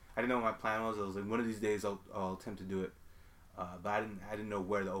 I didn't know what my plan was. I was like, one of these days I'll attempt to do it, but I didn't know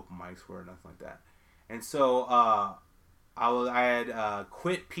where the open mics were or nothing like that. And so I had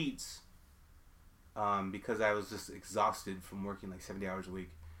quit Pete's because I was just exhausted from working like 70 hours a week.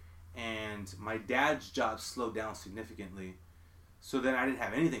 And my dad's job slowed down significantly. So then I didn't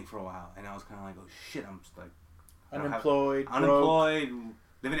have anything for a while. And I was kind of like, oh shit, I'm just like... Unemployed,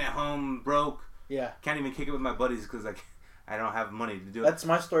 living at home, broke. Yeah. Can't even kick it with my buddies because I don't have money to do it. That's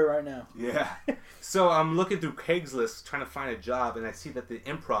my story right now. Yeah. So I'm looking through Craigslist trying to find a job, and I see that the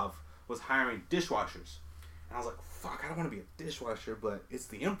Improv was hiring dishwashers. And I was like, fuck, I don't want to be a dishwasher, but it's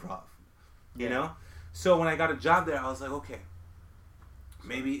the Improv. You know? So when I got a job there, I was like, okay,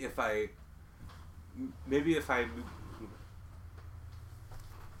 maybe if I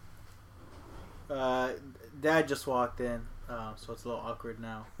Dad just walked in, so it's a little awkward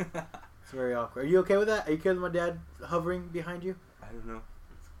now. It's very awkward. Are you okay with that? Are you okay with my dad hovering behind you? I don't know.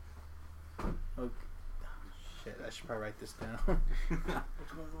 Okay. Shit, I should probably write this down.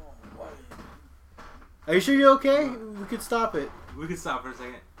 Are you sure you're okay? We could stop it. We could stop for a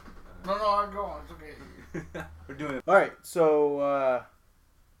second. No, I'm going. It's okay. We're doing it. All right, so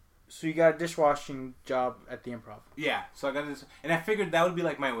you got a dishwashing job at the Improv. Yeah, so I got this, and I figured that would be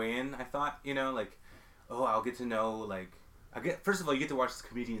like my way in. I thought, you know, like, oh, I'll get to know, like, first of all, you get to watch the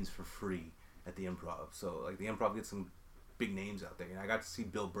comedians for free at the Improv. So like the Improv gets some big names out there. You know, I got to see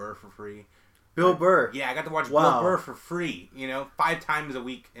Bill Burr for free. Bill Burr. Yeah, I got to watch Bill Burr for free. You know, 5 times a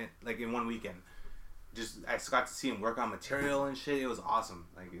week, in one weekend. I just got to see him work on material and shit. It was awesome.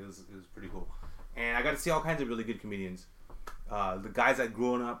 Like it was pretty cool. And I got to see all kinds of really good comedians. The guys I'd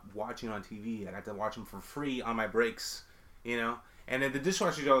grown up watching on TV, I got to watch them for free on my breaks. You know, and then the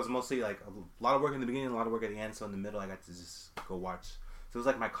dishwasher job was mostly like a lot of work in the beginning, a lot of work at the end. So in the middle, I got to just go watch. So it was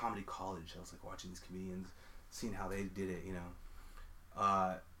like my comedy college. I was like watching these comedians, seeing how they did it. You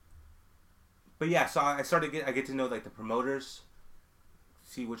know. But yeah, so I get to know like the promoters,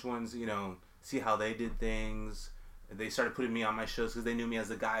 see which ones, see how they did things. They started putting me on my shows because they knew me as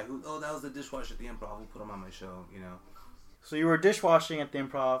the guy who, that was the dishwasher at the Improv who put him on my show, So you were dishwashing at the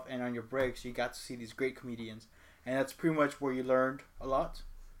Improv, and on your breaks, you got to see these great comedians, and that's pretty much where you learned a lot.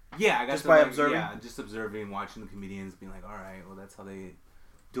 Yeah, I got just to, by like, observing. Yeah, just observing, watching the comedians, being like, all right, well, that's how they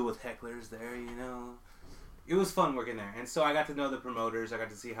deal with hecklers there, It was fun working there, and so I got to know the promoters. I got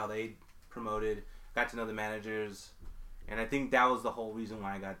to see how they promoted. Got to know the managers, and I think that was the whole reason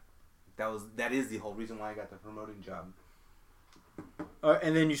why I got. That is the whole reason why I got the promoting job.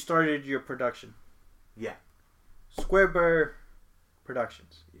 And then you started your production. Yeah. Square Bear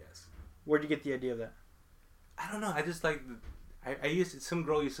Productions. Yes. Where'd you get the idea of that? I don't know. I just like. Some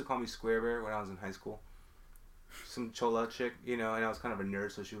girl used to call me Square Bear when I was in high school. Some chola chick, and I was kind of a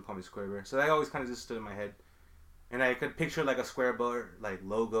nerd, so she would call me Square Bear. So that always kind of just stood in my head, and I could picture like a Square Bear like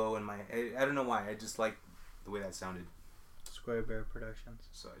logo in my. I don't know why. I just like the way that sounded. Square Bear Productions.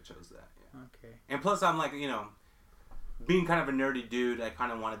 So I chose that. Yeah. Okay. And plus, I'm like, being kind of a nerdy dude, I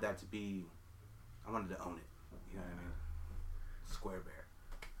kind of wanted that to be. I wanted to own it. You know what I mean? Square Bear.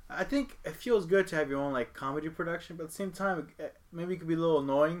 I think it feels good to have your own like comedy production, but at the same time, maybe it could be a little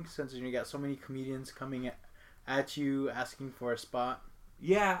annoying since you got so many comedians coming at you asking for a spot.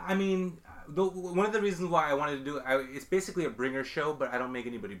 Yeah, I mean, one of the reasons why I wanted to do it, it's basically a bringer show, but I don't make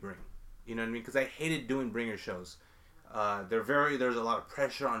anybody bring. You know what I mean? Because I hated doing bringer shows. There's a lot of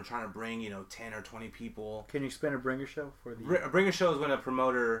pressure on trying to bring 10 or 20 people. Can you explain a bringer show for the? A bringer show is when a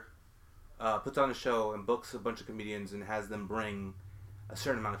promoter puts on a show and books a bunch of comedians and has them bring a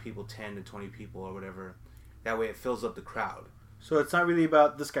certain amount of people, 10 to 20 people or whatever. That way it fills up the crowd. So it's not really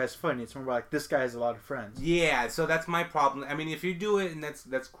about this guy's funny. It's more about like this guy has a lot of friends. Yeah, so that's my problem. I mean, if you do it, and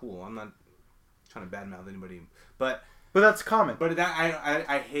that's cool. I'm not trying to badmouth anybody, but that's common. But that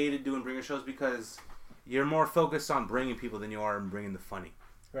I hated doing bringer shows because you're more focused on bringing people than you are on bringing the funny.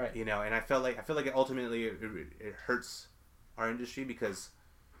 Right. And I feel like ultimately it hurts our industry because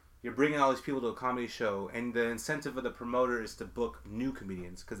you're bringing all these people to a comedy show, and the incentive of the promoter is to book new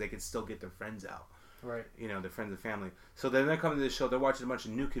comedians because they can still get their friends out. Right. Their friends and family. So then they're coming to the show, they're watching a bunch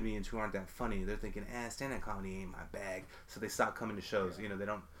of new comedians who aren't that funny. They're thinking, stand-up comedy ain't my bag. So they stop coming to shows.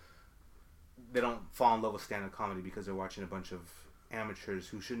 They don't fall in love with stand-up comedy because they're watching a bunch of amateurs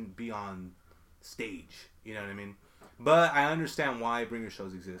who shouldn't be on stage. You know what I mean? But I understand why bringer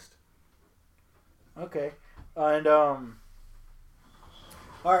shows exist. Okay. And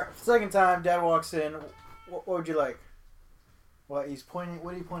all right, second time, Dad walks in. What would you like? What he's pointing?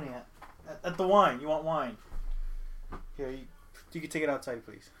 What are you pointing at? At the wine. You want wine? Here, you can take it outside,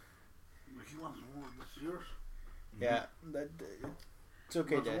 please. He wants more. This is yours. Yeah, it's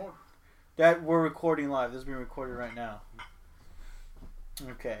okay, Wants Dad. more? Dad, we're recording live. This is being recorded right now.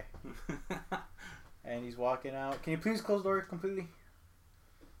 Okay. And he's walking out. Can you please close the door completely?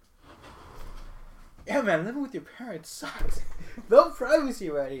 Yeah, man, living with your parents sucks. No privacy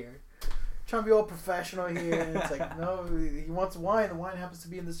right here. Trying to be all professional here. And it's like, no, he wants wine. The wine happens to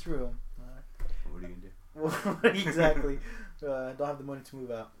be in this room. What are you going to do? Exactly. Don't have the money to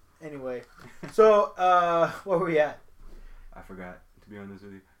move out. Anyway, so where were we at? I forgot, to be honest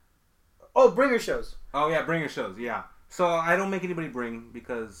with you. Oh, bringer shows. Oh, yeah, bringer shows, yeah. So I don't make anybody bring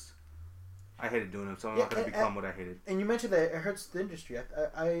because I hated doing them, so I'm not going to become what I hated. And you mentioned that it hurts the industry.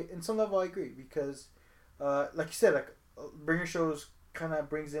 I in some level, I agree because, like you said, like bringer shows kind of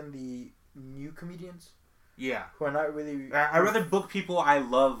brings in the new comedians. Yeah. Who are not really. I'd rather book people I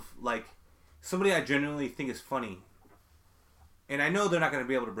love, like somebody I genuinely think is funny. And I know they're not going to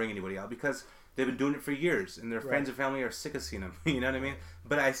be able to bring anybody out because they've been doing it for years and their friends and family are sick of seeing them. You know what I mean?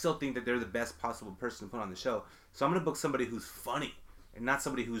 But I still think that they're the best possible person to put on the show. So I'm going to book somebody who's funny and not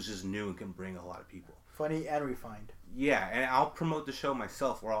somebody who's just new and can bring a lot of people. Funny and refined. Yeah, and I'll promote the show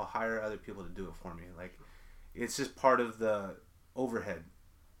myself or I'll hire other people to do it for me. Like, it's just part of the overhead.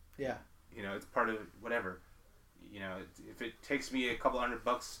 Yeah. It's part of whatever. If it takes me a couple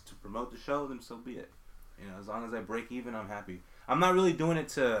 $100 to promote the show, then so be it. As long as I break even, I'm happy. I'm not really doing it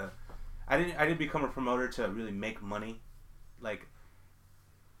to. I didn't become a promoter to really make money. Like,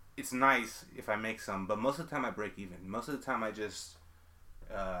 it's nice if I make some, but most of the time I break even. Most of the time I just,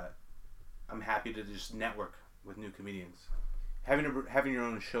 I'm happy to just network with new comedians. Having your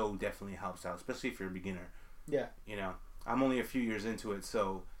own show definitely helps out, especially if you're a beginner. Yeah. I'm only a few years into it,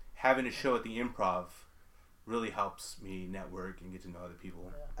 so having a show at the Improv really helps me network and get to know other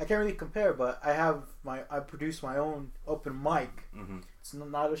people. I can't really compare, but I produce my own open mic. Mm-hmm. It's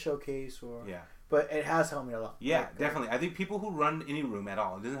not a showcase or. Yeah. But it has helped me a lot. Yeah, like, definitely. I think people who run any room at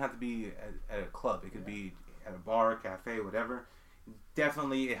all, it doesn't have to be at a club. It could be at a bar, cafe, whatever.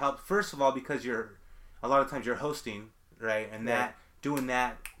 definitely it helps. First of all, because a lot of times you're hosting, right, and that doing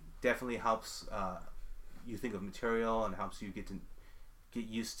that definitely helps you think of material and helps you get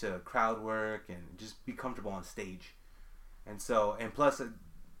used to crowd work and just be comfortable on stage. And plus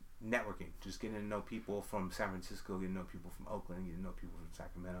networking, just getting to know people from San Francisco, getting to know people from Oakland, getting to know people from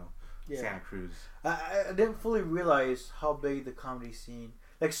Sacramento, Santa Cruz. I didn't fully realize how big the comedy scene.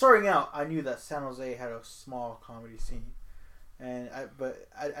 Like starting out, I knew that San Jose had a small comedy scene, but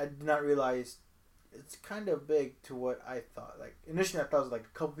I did not realize it's kind of big to what I thought. Like initially, I thought it was like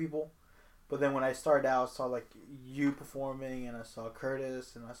a couple people, but then when I started out, I saw like you performing, and I saw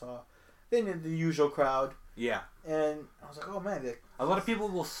Curtis, and I saw then the usual crowd. Yeah. And I was like, oh man, a lot of people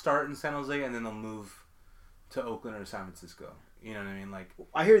will start in San Jose and then they'll move to Oakland or San Francisco. You know what I mean? Like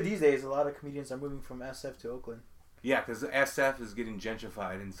I hear these days a lot of comedians are moving from SF to Oakland. Yeah, because SF is getting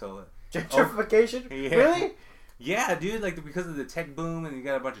gentrified, and so gentrification. Yeah. Really? Yeah, dude. Like because of the tech boom, and you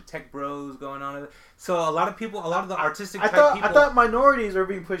got a bunch of tech bros going on. So a lot of the artistic type people. I thought minorities were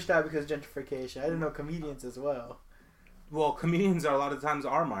being pushed out because of gentrification. I didn't know comedians as well. Well, comedians a lot of times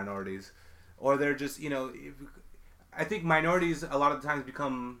are minorities, or they're just I think minorities a lot of times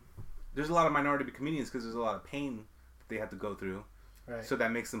become. There's a lot of minority comedians because there's a lot of pain that they have to go through, right. So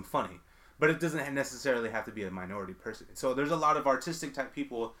that makes them funny. But it doesn't necessarily have to be a minority person. So there's a lot of artistic type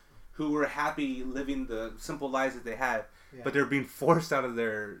people who were happy living the simple lives that they had, but they're being forced out of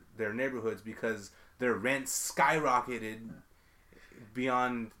their neighborhoods because their rents skyrocketed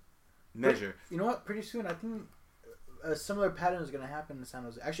beyond measure. But you know what? Pretty soon, I think a similar pattern is going to happen in San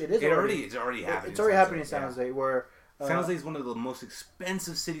Jose. Actually, it's already happening. It's already happening in San Jose, where San Jose is one of the most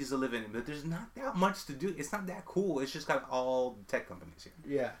expensive cities to live in, but there's not that much to do. It's not that cool. It's just got all tech companies here.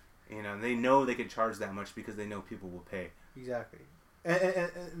 Yeah. And they know they can charge that much because they know people will pay. Exactly.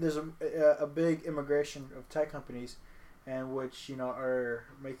 And there's a big immigration of tech companies, and which are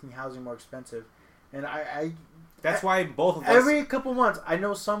making housing more expensive. And that's why both of us every couple months I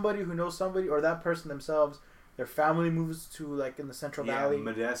know somebody who knows somebody, or that person themselves, their family moves to like in the Central Valley,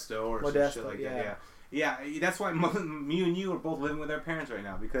 Modesto or some shit like that. Yeah. That's why me and you are both living with our parents right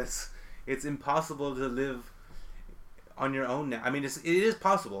now, because it's impossible to live on your own now. I mean, it is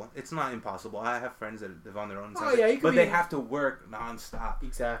possible. It's not impossible. I have friends that live on their own. But they have to work nonstop.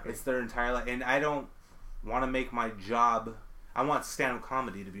 Exactly. It's their entire life, and I don't want to make my job. I want stand-up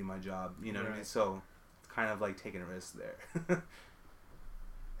comedy to be my job. You know what I mean? So it's kind of like taking a risk there.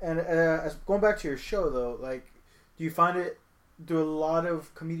 And going back to your show though, like, do a lot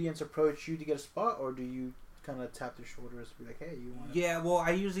of comedians approach you to get a spot, or do you kind of tap their shoulders and be like, hey, you want to... Yeah, well, I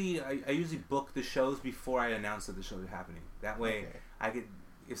usually book the shows before I announce that the shows are happening. That way, I could,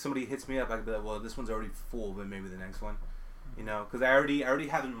 if somebody hits me up, I could be like, well, this one's already full, but maybe the next one, because I already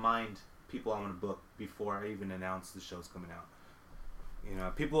have in mind people I want to book before I even announce the show's coming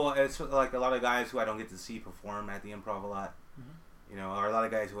out. People, it's like a lot of guys who I don't get to see perform at the Improv a lot, or a lot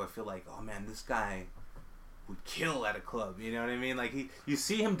of guys who I feel like, oh man, this guy would kill at a club, you know what I mean? Like you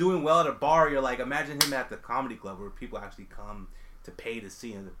see him doing well at a bar, you're like, imagine him at the comedy club where people actually come to pay to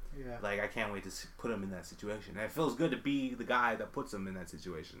see him. Yeah. Like I can't wait to put him in that situation. And it feels good to be the guy that puts him in that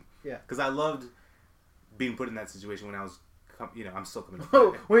situation. Yeah. Because I loved being put in that situation when I was, I'm still coming.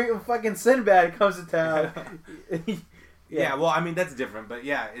 Oh, when fucking Sinbad comes to town. Yeah. Well, I mean that's different, but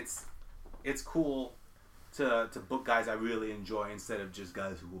yeah, it's cool to book guys I really enjoy instead of just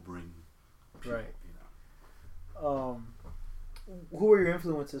guys who will bring people. Right. Who were your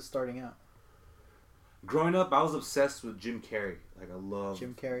influences starting out? Growing up, I was obsessed with Jim Carrey. Like I love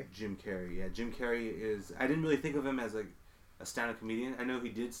Jim Carrey. Yeah, Jim Carrey is. I didn't really think of him as like a stand-up comedian. I know he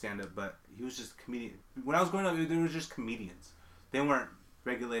did stand-up, but he was just a comedian. When I was growing up, there was just comedians. They weren't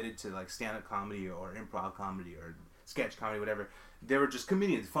regulated to like stand-up comedy or improv comedy or sketch comedy, whatever. They were just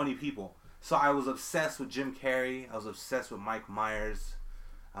comedians, funny people. So I was obsessed with Jim Carrey. I was obsessed with Mike Myers.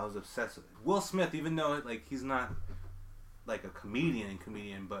 I was obsessed with Will Smith, even though like he's not like a comedian,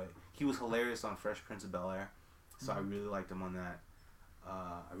 but he was hilarious on Fresh Prince of Bel-Air. So I really liked him on that.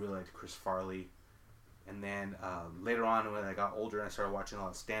 I really liked Chris Farley. And then later on, when I got older and I started watching a lot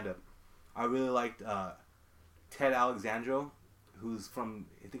of stand-up, I really liked Ted Alexandro, who's from,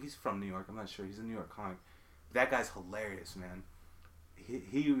 I think he's from New York. I'm not sure. He's a New York comic. That guy's hilarious, man.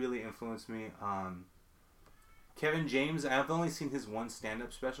 He really influenced me. Kevin James, I've only seen his one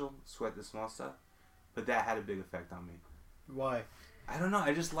stand-up special, Sweat the Small Stuff, but that had a big effect on me. Why? I don't know.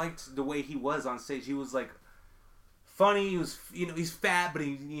 I just liked the way he was on stage. He was like funny. He was, he's fat, but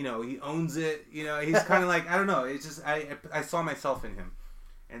he owns it. He's kind of like, I don't know. It's just I saw myself in him,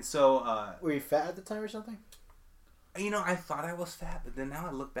 and so. Were you fat at the time or something? I thought I was fat, but then now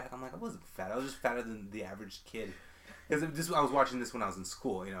I look back, I'm like, I wasn't fat. I was just fatter than the average kid. Because I was watching this when I was in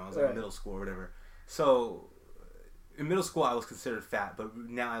school. You know, I was like Right. in middle school or whatever. So in middle school, I was considered fat, but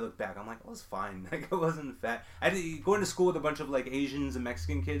now I look back, I'm like, I was fine. Like I wasn't fat. Going to school with a bunch of like Asians and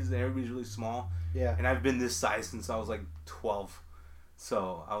Mexican kids. And everybody's really small, Yeah. and I've been this size since I was like 12.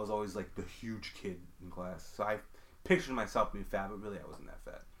 So I was always like the huge kid in class. So I pictured myself being fat, but really I wasn't that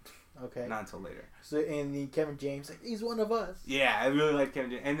fat. Okay. Not until later. So in the Kevin James, like he's one of us. Yeah, I really like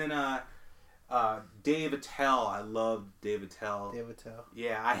Kevin James. And then Dave Attell. I loved Dave Attell. David Tell.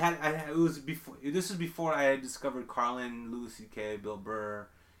 Yeah, I had it was before. This was before I had discovered Carlin, Louis C.K., Bill Burr.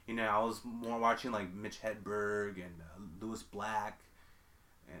 You know, I was more watching like Mitch Hedberg and Louis Black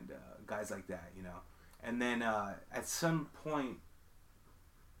and guys like that. You know, and then at some point,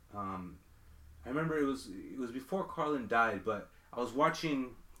 I remember it was before Carlin died, but I was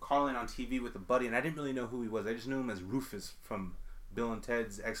watching Carlin on TV with a buddy, and I didn't really know who he was. I just knew him as Rufus from Bill and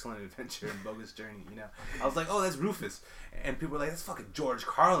Ted's Excellent Adventure and Bogus Journey, you know. I was like, oh, that's Rufus. And people were like, that's fucking George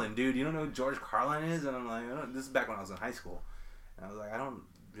Carlin, dude. You don't know who George Carlin is? And I'm like, this is back when I was in high school. And I was like, I don't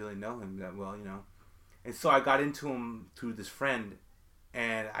really know him that well, you know. And so I got into him through this friend,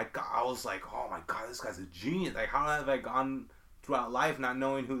 and I was like, oh my God, this guy's a genius. Like, how have I gone throughout life not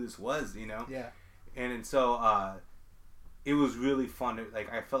knowing who this was, you know? Yeah. And so it was really fun.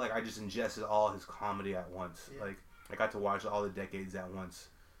 Like, I felt like I just ingested all his comedy at once. Yeah. Like, I got to watch all the decades at once.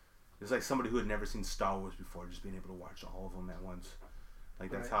 It was like somebody who had never seen Star Wars before, just being able to watch all of them at once.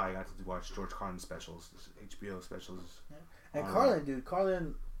 Like, that's Right. how I got to watch George Carlin specials, HBO specials. And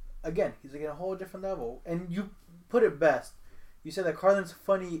Carlin, again, he's like in a whole different level. And you put it best. You said that Carlin's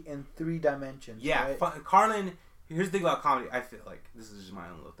funny in 3 dimensions. Yeah, right? Carlin, here's the thing about comedy. I feel like, this is just my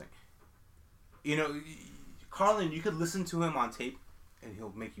own little thing. You know, Carlin, you could listen to him on tape, and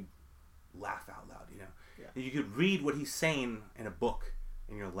he'll make you laugh out loud, you know. Yeah. And you could read what he's saying in a book,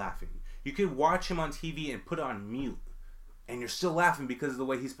 and you're laughing. You could watch him on TV and put it on mute, and you're still laughing because of the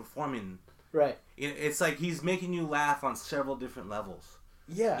way he's performing. Right. It's like he's making you laugh on several different levels,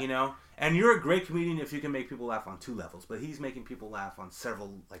 Yeah. you know. And you're a great comedian if you can make people laugh on 2 levels, but he's making people laugh on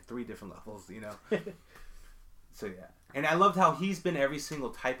several, like 3 different levels, you know. So yeah, and I loved how he's been every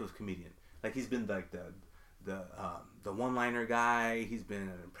single type of comedian. Like he's been like the one-liner guy. He's been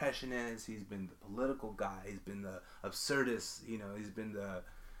an impressionist. He's been the political guy. He's been the absurdist. You know, he's been the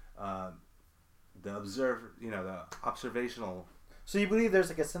observational. So you believe there's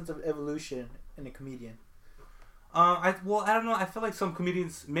like a sense of evolution in a comedian? I don't know. I feel like some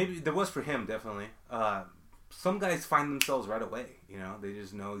comedians, maybe there was for him definitely. Some guys find themselves right away. You know, they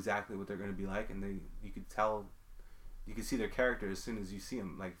just know exactly what they're going to be like, and you could tell, you can see their character as soon as you see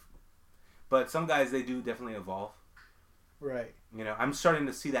them. Like, but some guys, they do definitely evolve. Right. You know, I'm starting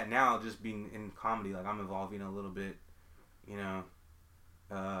to see that now, just being in comedy. Like, I'm evolving a little bit. You know,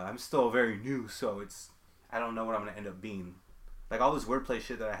 I'm still very new, so I don't know what I'm gonna end up being. Like all this wordplay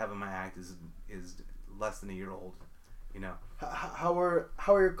shit that I have in my act is less than a year old. You know. How are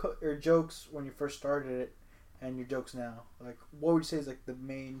your jokes when you first started it, and your jokes now? Like, what would you say is like the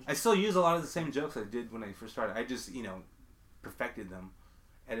main? I still use a lot of the same jokes I did when I first started. I just, you know, perfected them,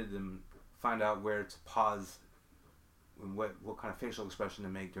 edited them, find out where to pause, and what kind of facial expression to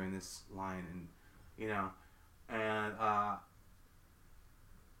make during this line, and you know, and I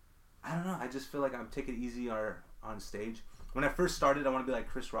don't know. I just feel like I'm taking it easy on stage. When I first started, I want to be like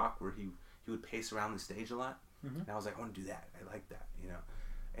Chris Rock, where he would pace around the stage a lot, and I was like, I want to do that. I like that, you know,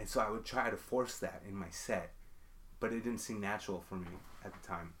 and so I would try to force that in my set, but it didn't seem natural for me at the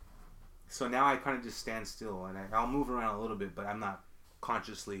time. So now I kind of just stand still, and I'll move around a little bit, but I'm not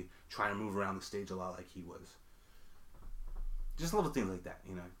consciously trying to move around the stage a lot like he was. Just little things like that,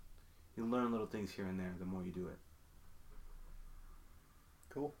 you know. You learn little things here and there the more you do it.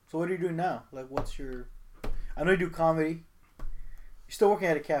 Cool. So what are you doing now? Like, what's your? I know you do comedy. You're still working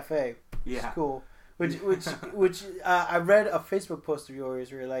at a cafe. Which Yeah. is cool. Which I read a Facebook post of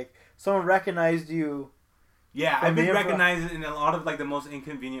yours where like someone recognized you. Yeah, From I've been the improv. recognized in a lot of like the most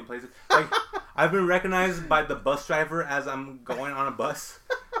inconvenient places. Like I've been recognized by the bus driver as I'm going on a bus.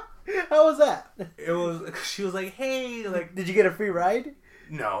 How was that? It was she was like, "Hey," like Did you get a free ride?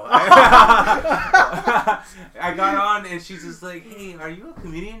 no. I got on and she's just like, "Hey, are you a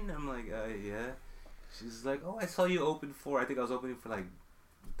comedian?" I'm like, yeah." She's like, "Oh, I saw you open for. I think I was opening for like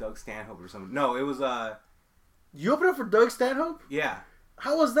Doug Stanhope or something." No, it was You opened up for Doug Stanhope? yeah.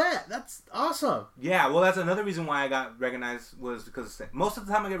 How was that? That's awesome. Yeah, well, that's another reason why I got recognized was because most of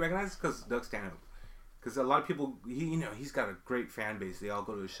the time I get recognized because Doug Stanhope. Because a lot of people, he's got a great fan base. They all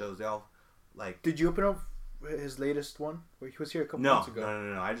go to his shows. They all like. Did you open up his latest one? Where he was here a couple months ago.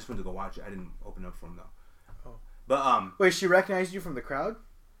 No. I just went to go watch it. I didn't open up for him though. Oh. But Wait, she recognized you from the crowd?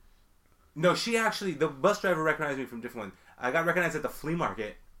 No, she actually, the bus driver recognized me from a different one. I got recognized at the flea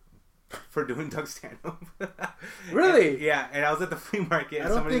market for doing Doug Stanhope. Really? And I was at the flea market. I and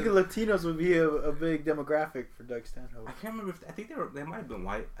don't somebody- think Latinos would be a big demographic for Doug Stanhope. I can't remember. I think they might have been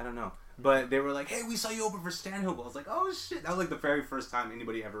white. I don't know. But they were like, "Hey, we saw you open for Stanhope." I was like, "Oh shit!" That was like the very first time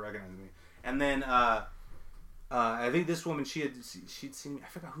anybody ever recognized me. And then I think this woman, she'd seen me. I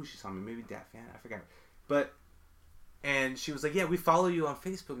forgot who she saw me. Maybe Dat Fan. I forgot. But and she was like, "Yeah, we follow you on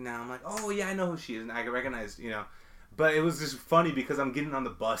Facebook now." I'm like, "Oh yeah, I know who she is," and I recognized, But it was just funny because I'm getting on the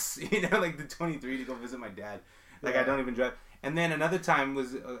bus, like the 23 to go visit my dad. Like I don't even drive. And then another time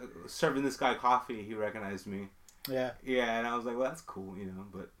was serving this guy coffee. He recognized me. Yeah. Yeah, and I was like, well, that's cool,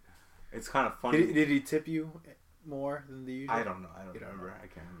 but it's kind of funny. Did he tip you more than the usual? I don't know. I don't remember. I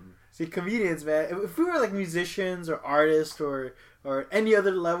can't remember. See, comedians, man. If we were like musicians or artists or any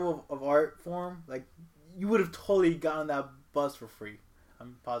other level of art form, like you would have totally gotten that bus for free.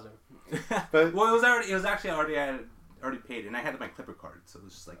 I'm positive. But well, it was actually I had already paid, and I had my Clipper card, so it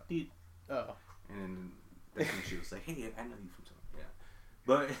was just like, dude. Oh. And then that's when she was like, hey, I know you from somewhere. Yeah,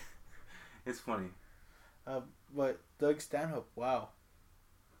 but it's funny. But Doug Stanhope, wow,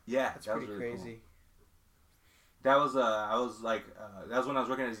 Yeah, that's that was pretty really crazy. Cool. That was I was like that was when I was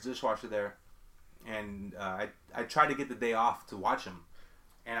working as a dishwasher there, and I tried to get the day off to watch him,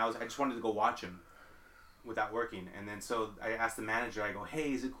 and I just wanted to go watch him without working, and then so I asked the manager, I go,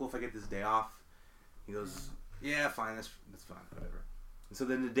 hey, is it cool if I get this day off? He goes, yeah, fine, that's fine, whatever. And so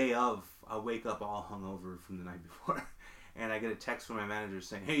then the day of, I wake up all hungover from the night before, and I get a text from my manager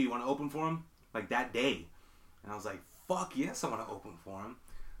saying, hey, you want to open for him? Like that day. And I was like, fuck yes, I want to open for him.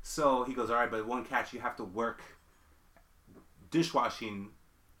 So he goes, all right, but one catch, you have to work dishwashing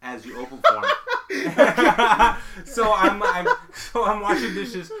as you open for him. so I'm washing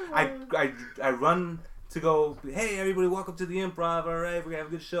dishes. I run to go, hey, everybody, welcome to the Improv. All right, we're going to have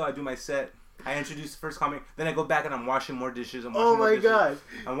a good show. I do my set. I introduce the first comic. Then I go back and I'm washing more dishes. Oh my god!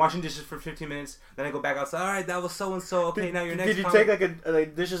 I'm washing dishes for 15 minutes. Then I go back outside. All right, that was so and so. Okay, now your next. Did you comic. take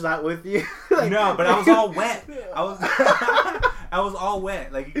like dishes out with you? No, but I was all wet. I was all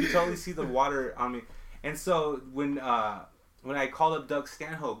wet. Like you could totally see the water on me. And so when I called up Doug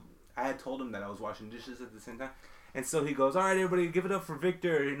Stanhope, I had told him that I was washing dishes at the same time. And so he goes, all right, everybody, give it up for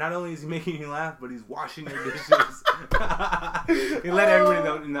Victor. Not only is he making you laugh, but he's washing your dishes. He let everybody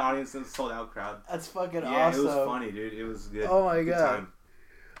know in the audience in the sold out crowd. That's fucking Yeah, awesome. it was funny, dude. It was good. Oh my Good god!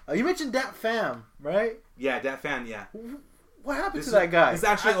 time. You mentioned Dat Fam, right? Yeah, that fan, yeah. What happened to that guy? It's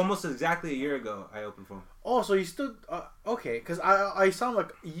actually almost exactly a year ago I opened for him. Oh, so you still okay? Because I saw him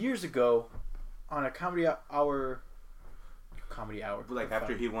like years ago on a comedy hour. Like That's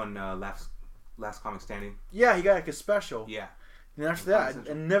after fine. he won Last Comic Standing. Yeah, he got like a special. Yeah. And after that,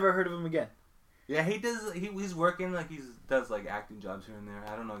 I never heard of him again. Yeah, he does. He's working like does like acting jobs here and there.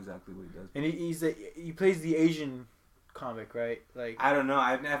 I don't know exactly what he does. And he plays the Asian comic, right? Like I don't know.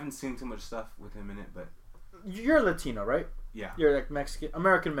 I haven't seen too much stuff with him in it, but you're Latino, right? yeah, You're like Mexican,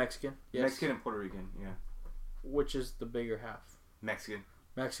 American Mexican. Yes. Mexican and Puerto Rican. Yeah, Which is the bigger half? Mexican.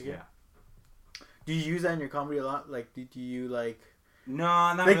 Mexican. Yeah. Do you use that in your comedy a lot? Like, do you like? No,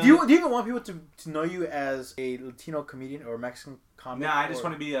 not Like, really. do you even want people to know you as a Latino comedian or Mexican comic? No, I just or-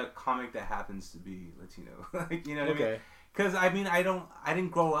 want to be a comic that happens to be Latino. Like, you know what I mean? Okay. Because I mean, I didn't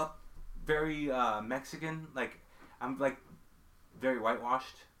grow up very Mexican. Like, I'm like very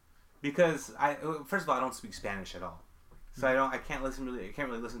whitewashed. Because first of all, I don't speak Spanish at all, so I can't really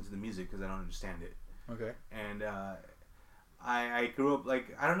listen to the music because I don't understand it. Okay. And I grew up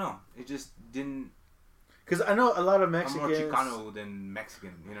like, I don't know, it just didn't. Because I know a lot of Mexicans. I'm more Chicano than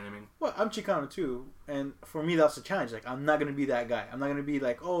Mexican. You know what I mean? Well, I'm Chicano too, and for me that's a challenge. Like, I'm not gonna be that guy. I'm not gonna be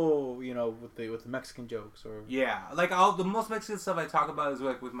like, oh, with the Mexican jokes or. Yeah, like the most Mexican stuff I talk about is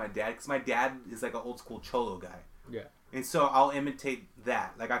like with my dad, because my dad is like an old school cholo guy. Yeah. And so I'll imitate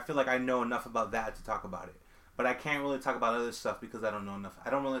that. Like, I feel like I know enough about that to talk about it, but I can't really talk about other stuff because I don't know enough. I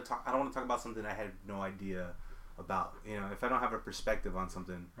don't want to talk about something I had no idea about. You know, if I don't have a perspective on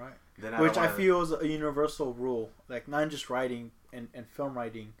something, Right. then Which don't I wanna- feel is a universal rule. Like, not just writing and film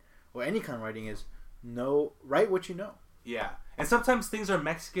writing or any kind of writing is write what you know. Yeah, and sometimes things are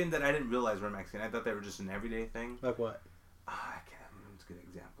Mexican that I didn't realize were Mexican. I thought they were just an everyday thing. Like what? I can't. It's a good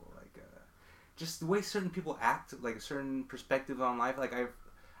example. Like, just the way certain people act, like a certain perspective on life. Like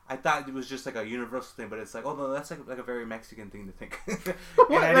I thought it was just like a universal thing, but it's like, oh no, that's like a very Mexican thing to think. And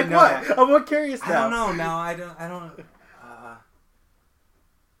What? I Like didn't know what? that. I'm more curious now. I don't know. Now I don't.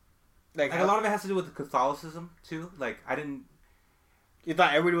 Like a lot of it has to do with Catholicism too. Like You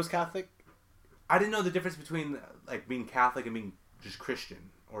thought everybody was Catholic? I didn't know the difference between like being Catholic and being just Christian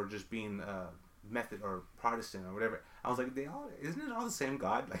or just being Method or Protestant or whatever. I was like, isn't it all the same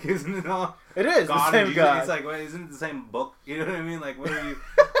God? Like, isn't it all It is God the and same Jesus? God. It's like, wait, isn't it the same book? You know what I mean? Like, what are you?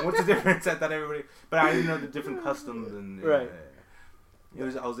 What's the difference? I thought everybody, but I didn't know the different customs and Right.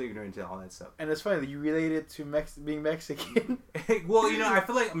 I was ignorant to all that stuff. And it's funny that you relate it to being Mexican. Well, you know, I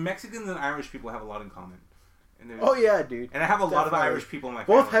feel like Mexicans and Irish people have a lot in common. And Oh yeah, dude. and I have a lot of Definitely. Irish people in my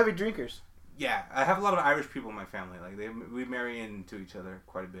family. Both heavy drinkers. Yeah, I have a lot of Irish people in my family. Like we marry into each other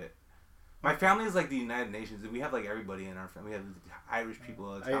quite a bit. My family is like the United Nations. We have like everybody in our family. We have Irish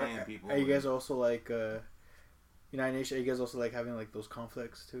people, Italian people. Are you guys also like United Nations? Are you guys also like having like those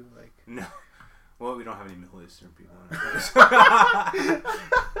conflicts too? Like No. Well, we don't have any Middle Eastern people in our family.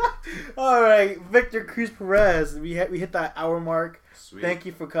 all right, Victor Cruz Perez. We hit that hour mark. Sweet. Thank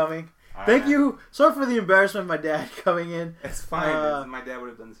you for coming. All Thank right. you. Sorry for the embarrassment of my dad coming in. It's fine. Uh, My dad would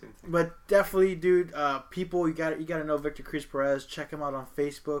have done the same thing. But definitely, dude, people, you got to know Victor Cruz Perez. Check him out on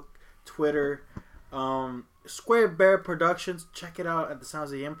Facebook, Twitter, Square Bear Productions. Check it out at the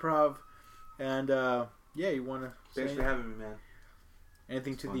Sounds of the Improv. And yeah, you want to Thanks say for having me, man.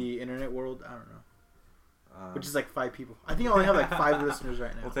 anything to fun. the internet world? I don't know. Uh, Which is like 5 people. I think I only have like 5 listeners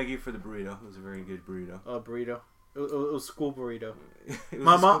right now. well, thank you for the burrito. It was a very good burrito. Burrito. It was school burrito. It was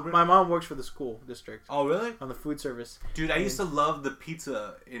My a school mom, burrito? my mom works for the school district Oh, really? on the food service. Dude, I used to love the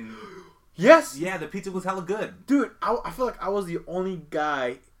pizza in. Yes, Yeah, the pizza was hella good. dude. I feel like I was the only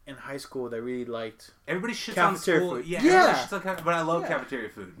guy in high school that really liked. Everybody shits Cafeteria on school. food. Yeah, Yeah. everybody shits on cafeteria, but I love Yeah. cafeteria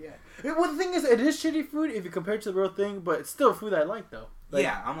food. Yeah. Well, the thing is, it is shitty food if you compare it to the real thing, but it's still food I like though. Like,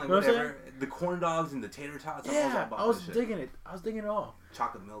 yeah, I'm like, you know what I'm whatever. The corn dogs and the tater tots. I'm all Yeah, about I was that shit. digging it. I was digging it all,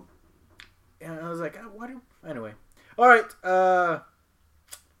 Chocolate milk. and I was like, "What do?" Anyway, all right.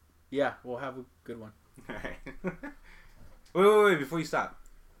 Yeah, we'll have a good one. Alright. wait, before you stop.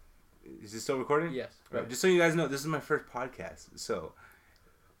 Is this still recording? Yes. Right. Just so you guys know, this is my first podcast. So,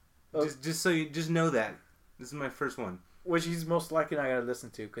 Oh. just so you just know that this is my first one. Which he's most likely not gonna listen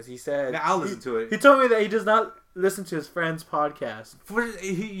to because he said Now, I'll listen to it. He told me that he does not listen to his friend's podcast.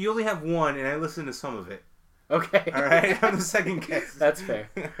 You only have one, and I listen to some of it. Okay. All right, I'm the second guest. That's fair.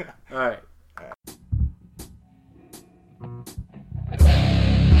 All right.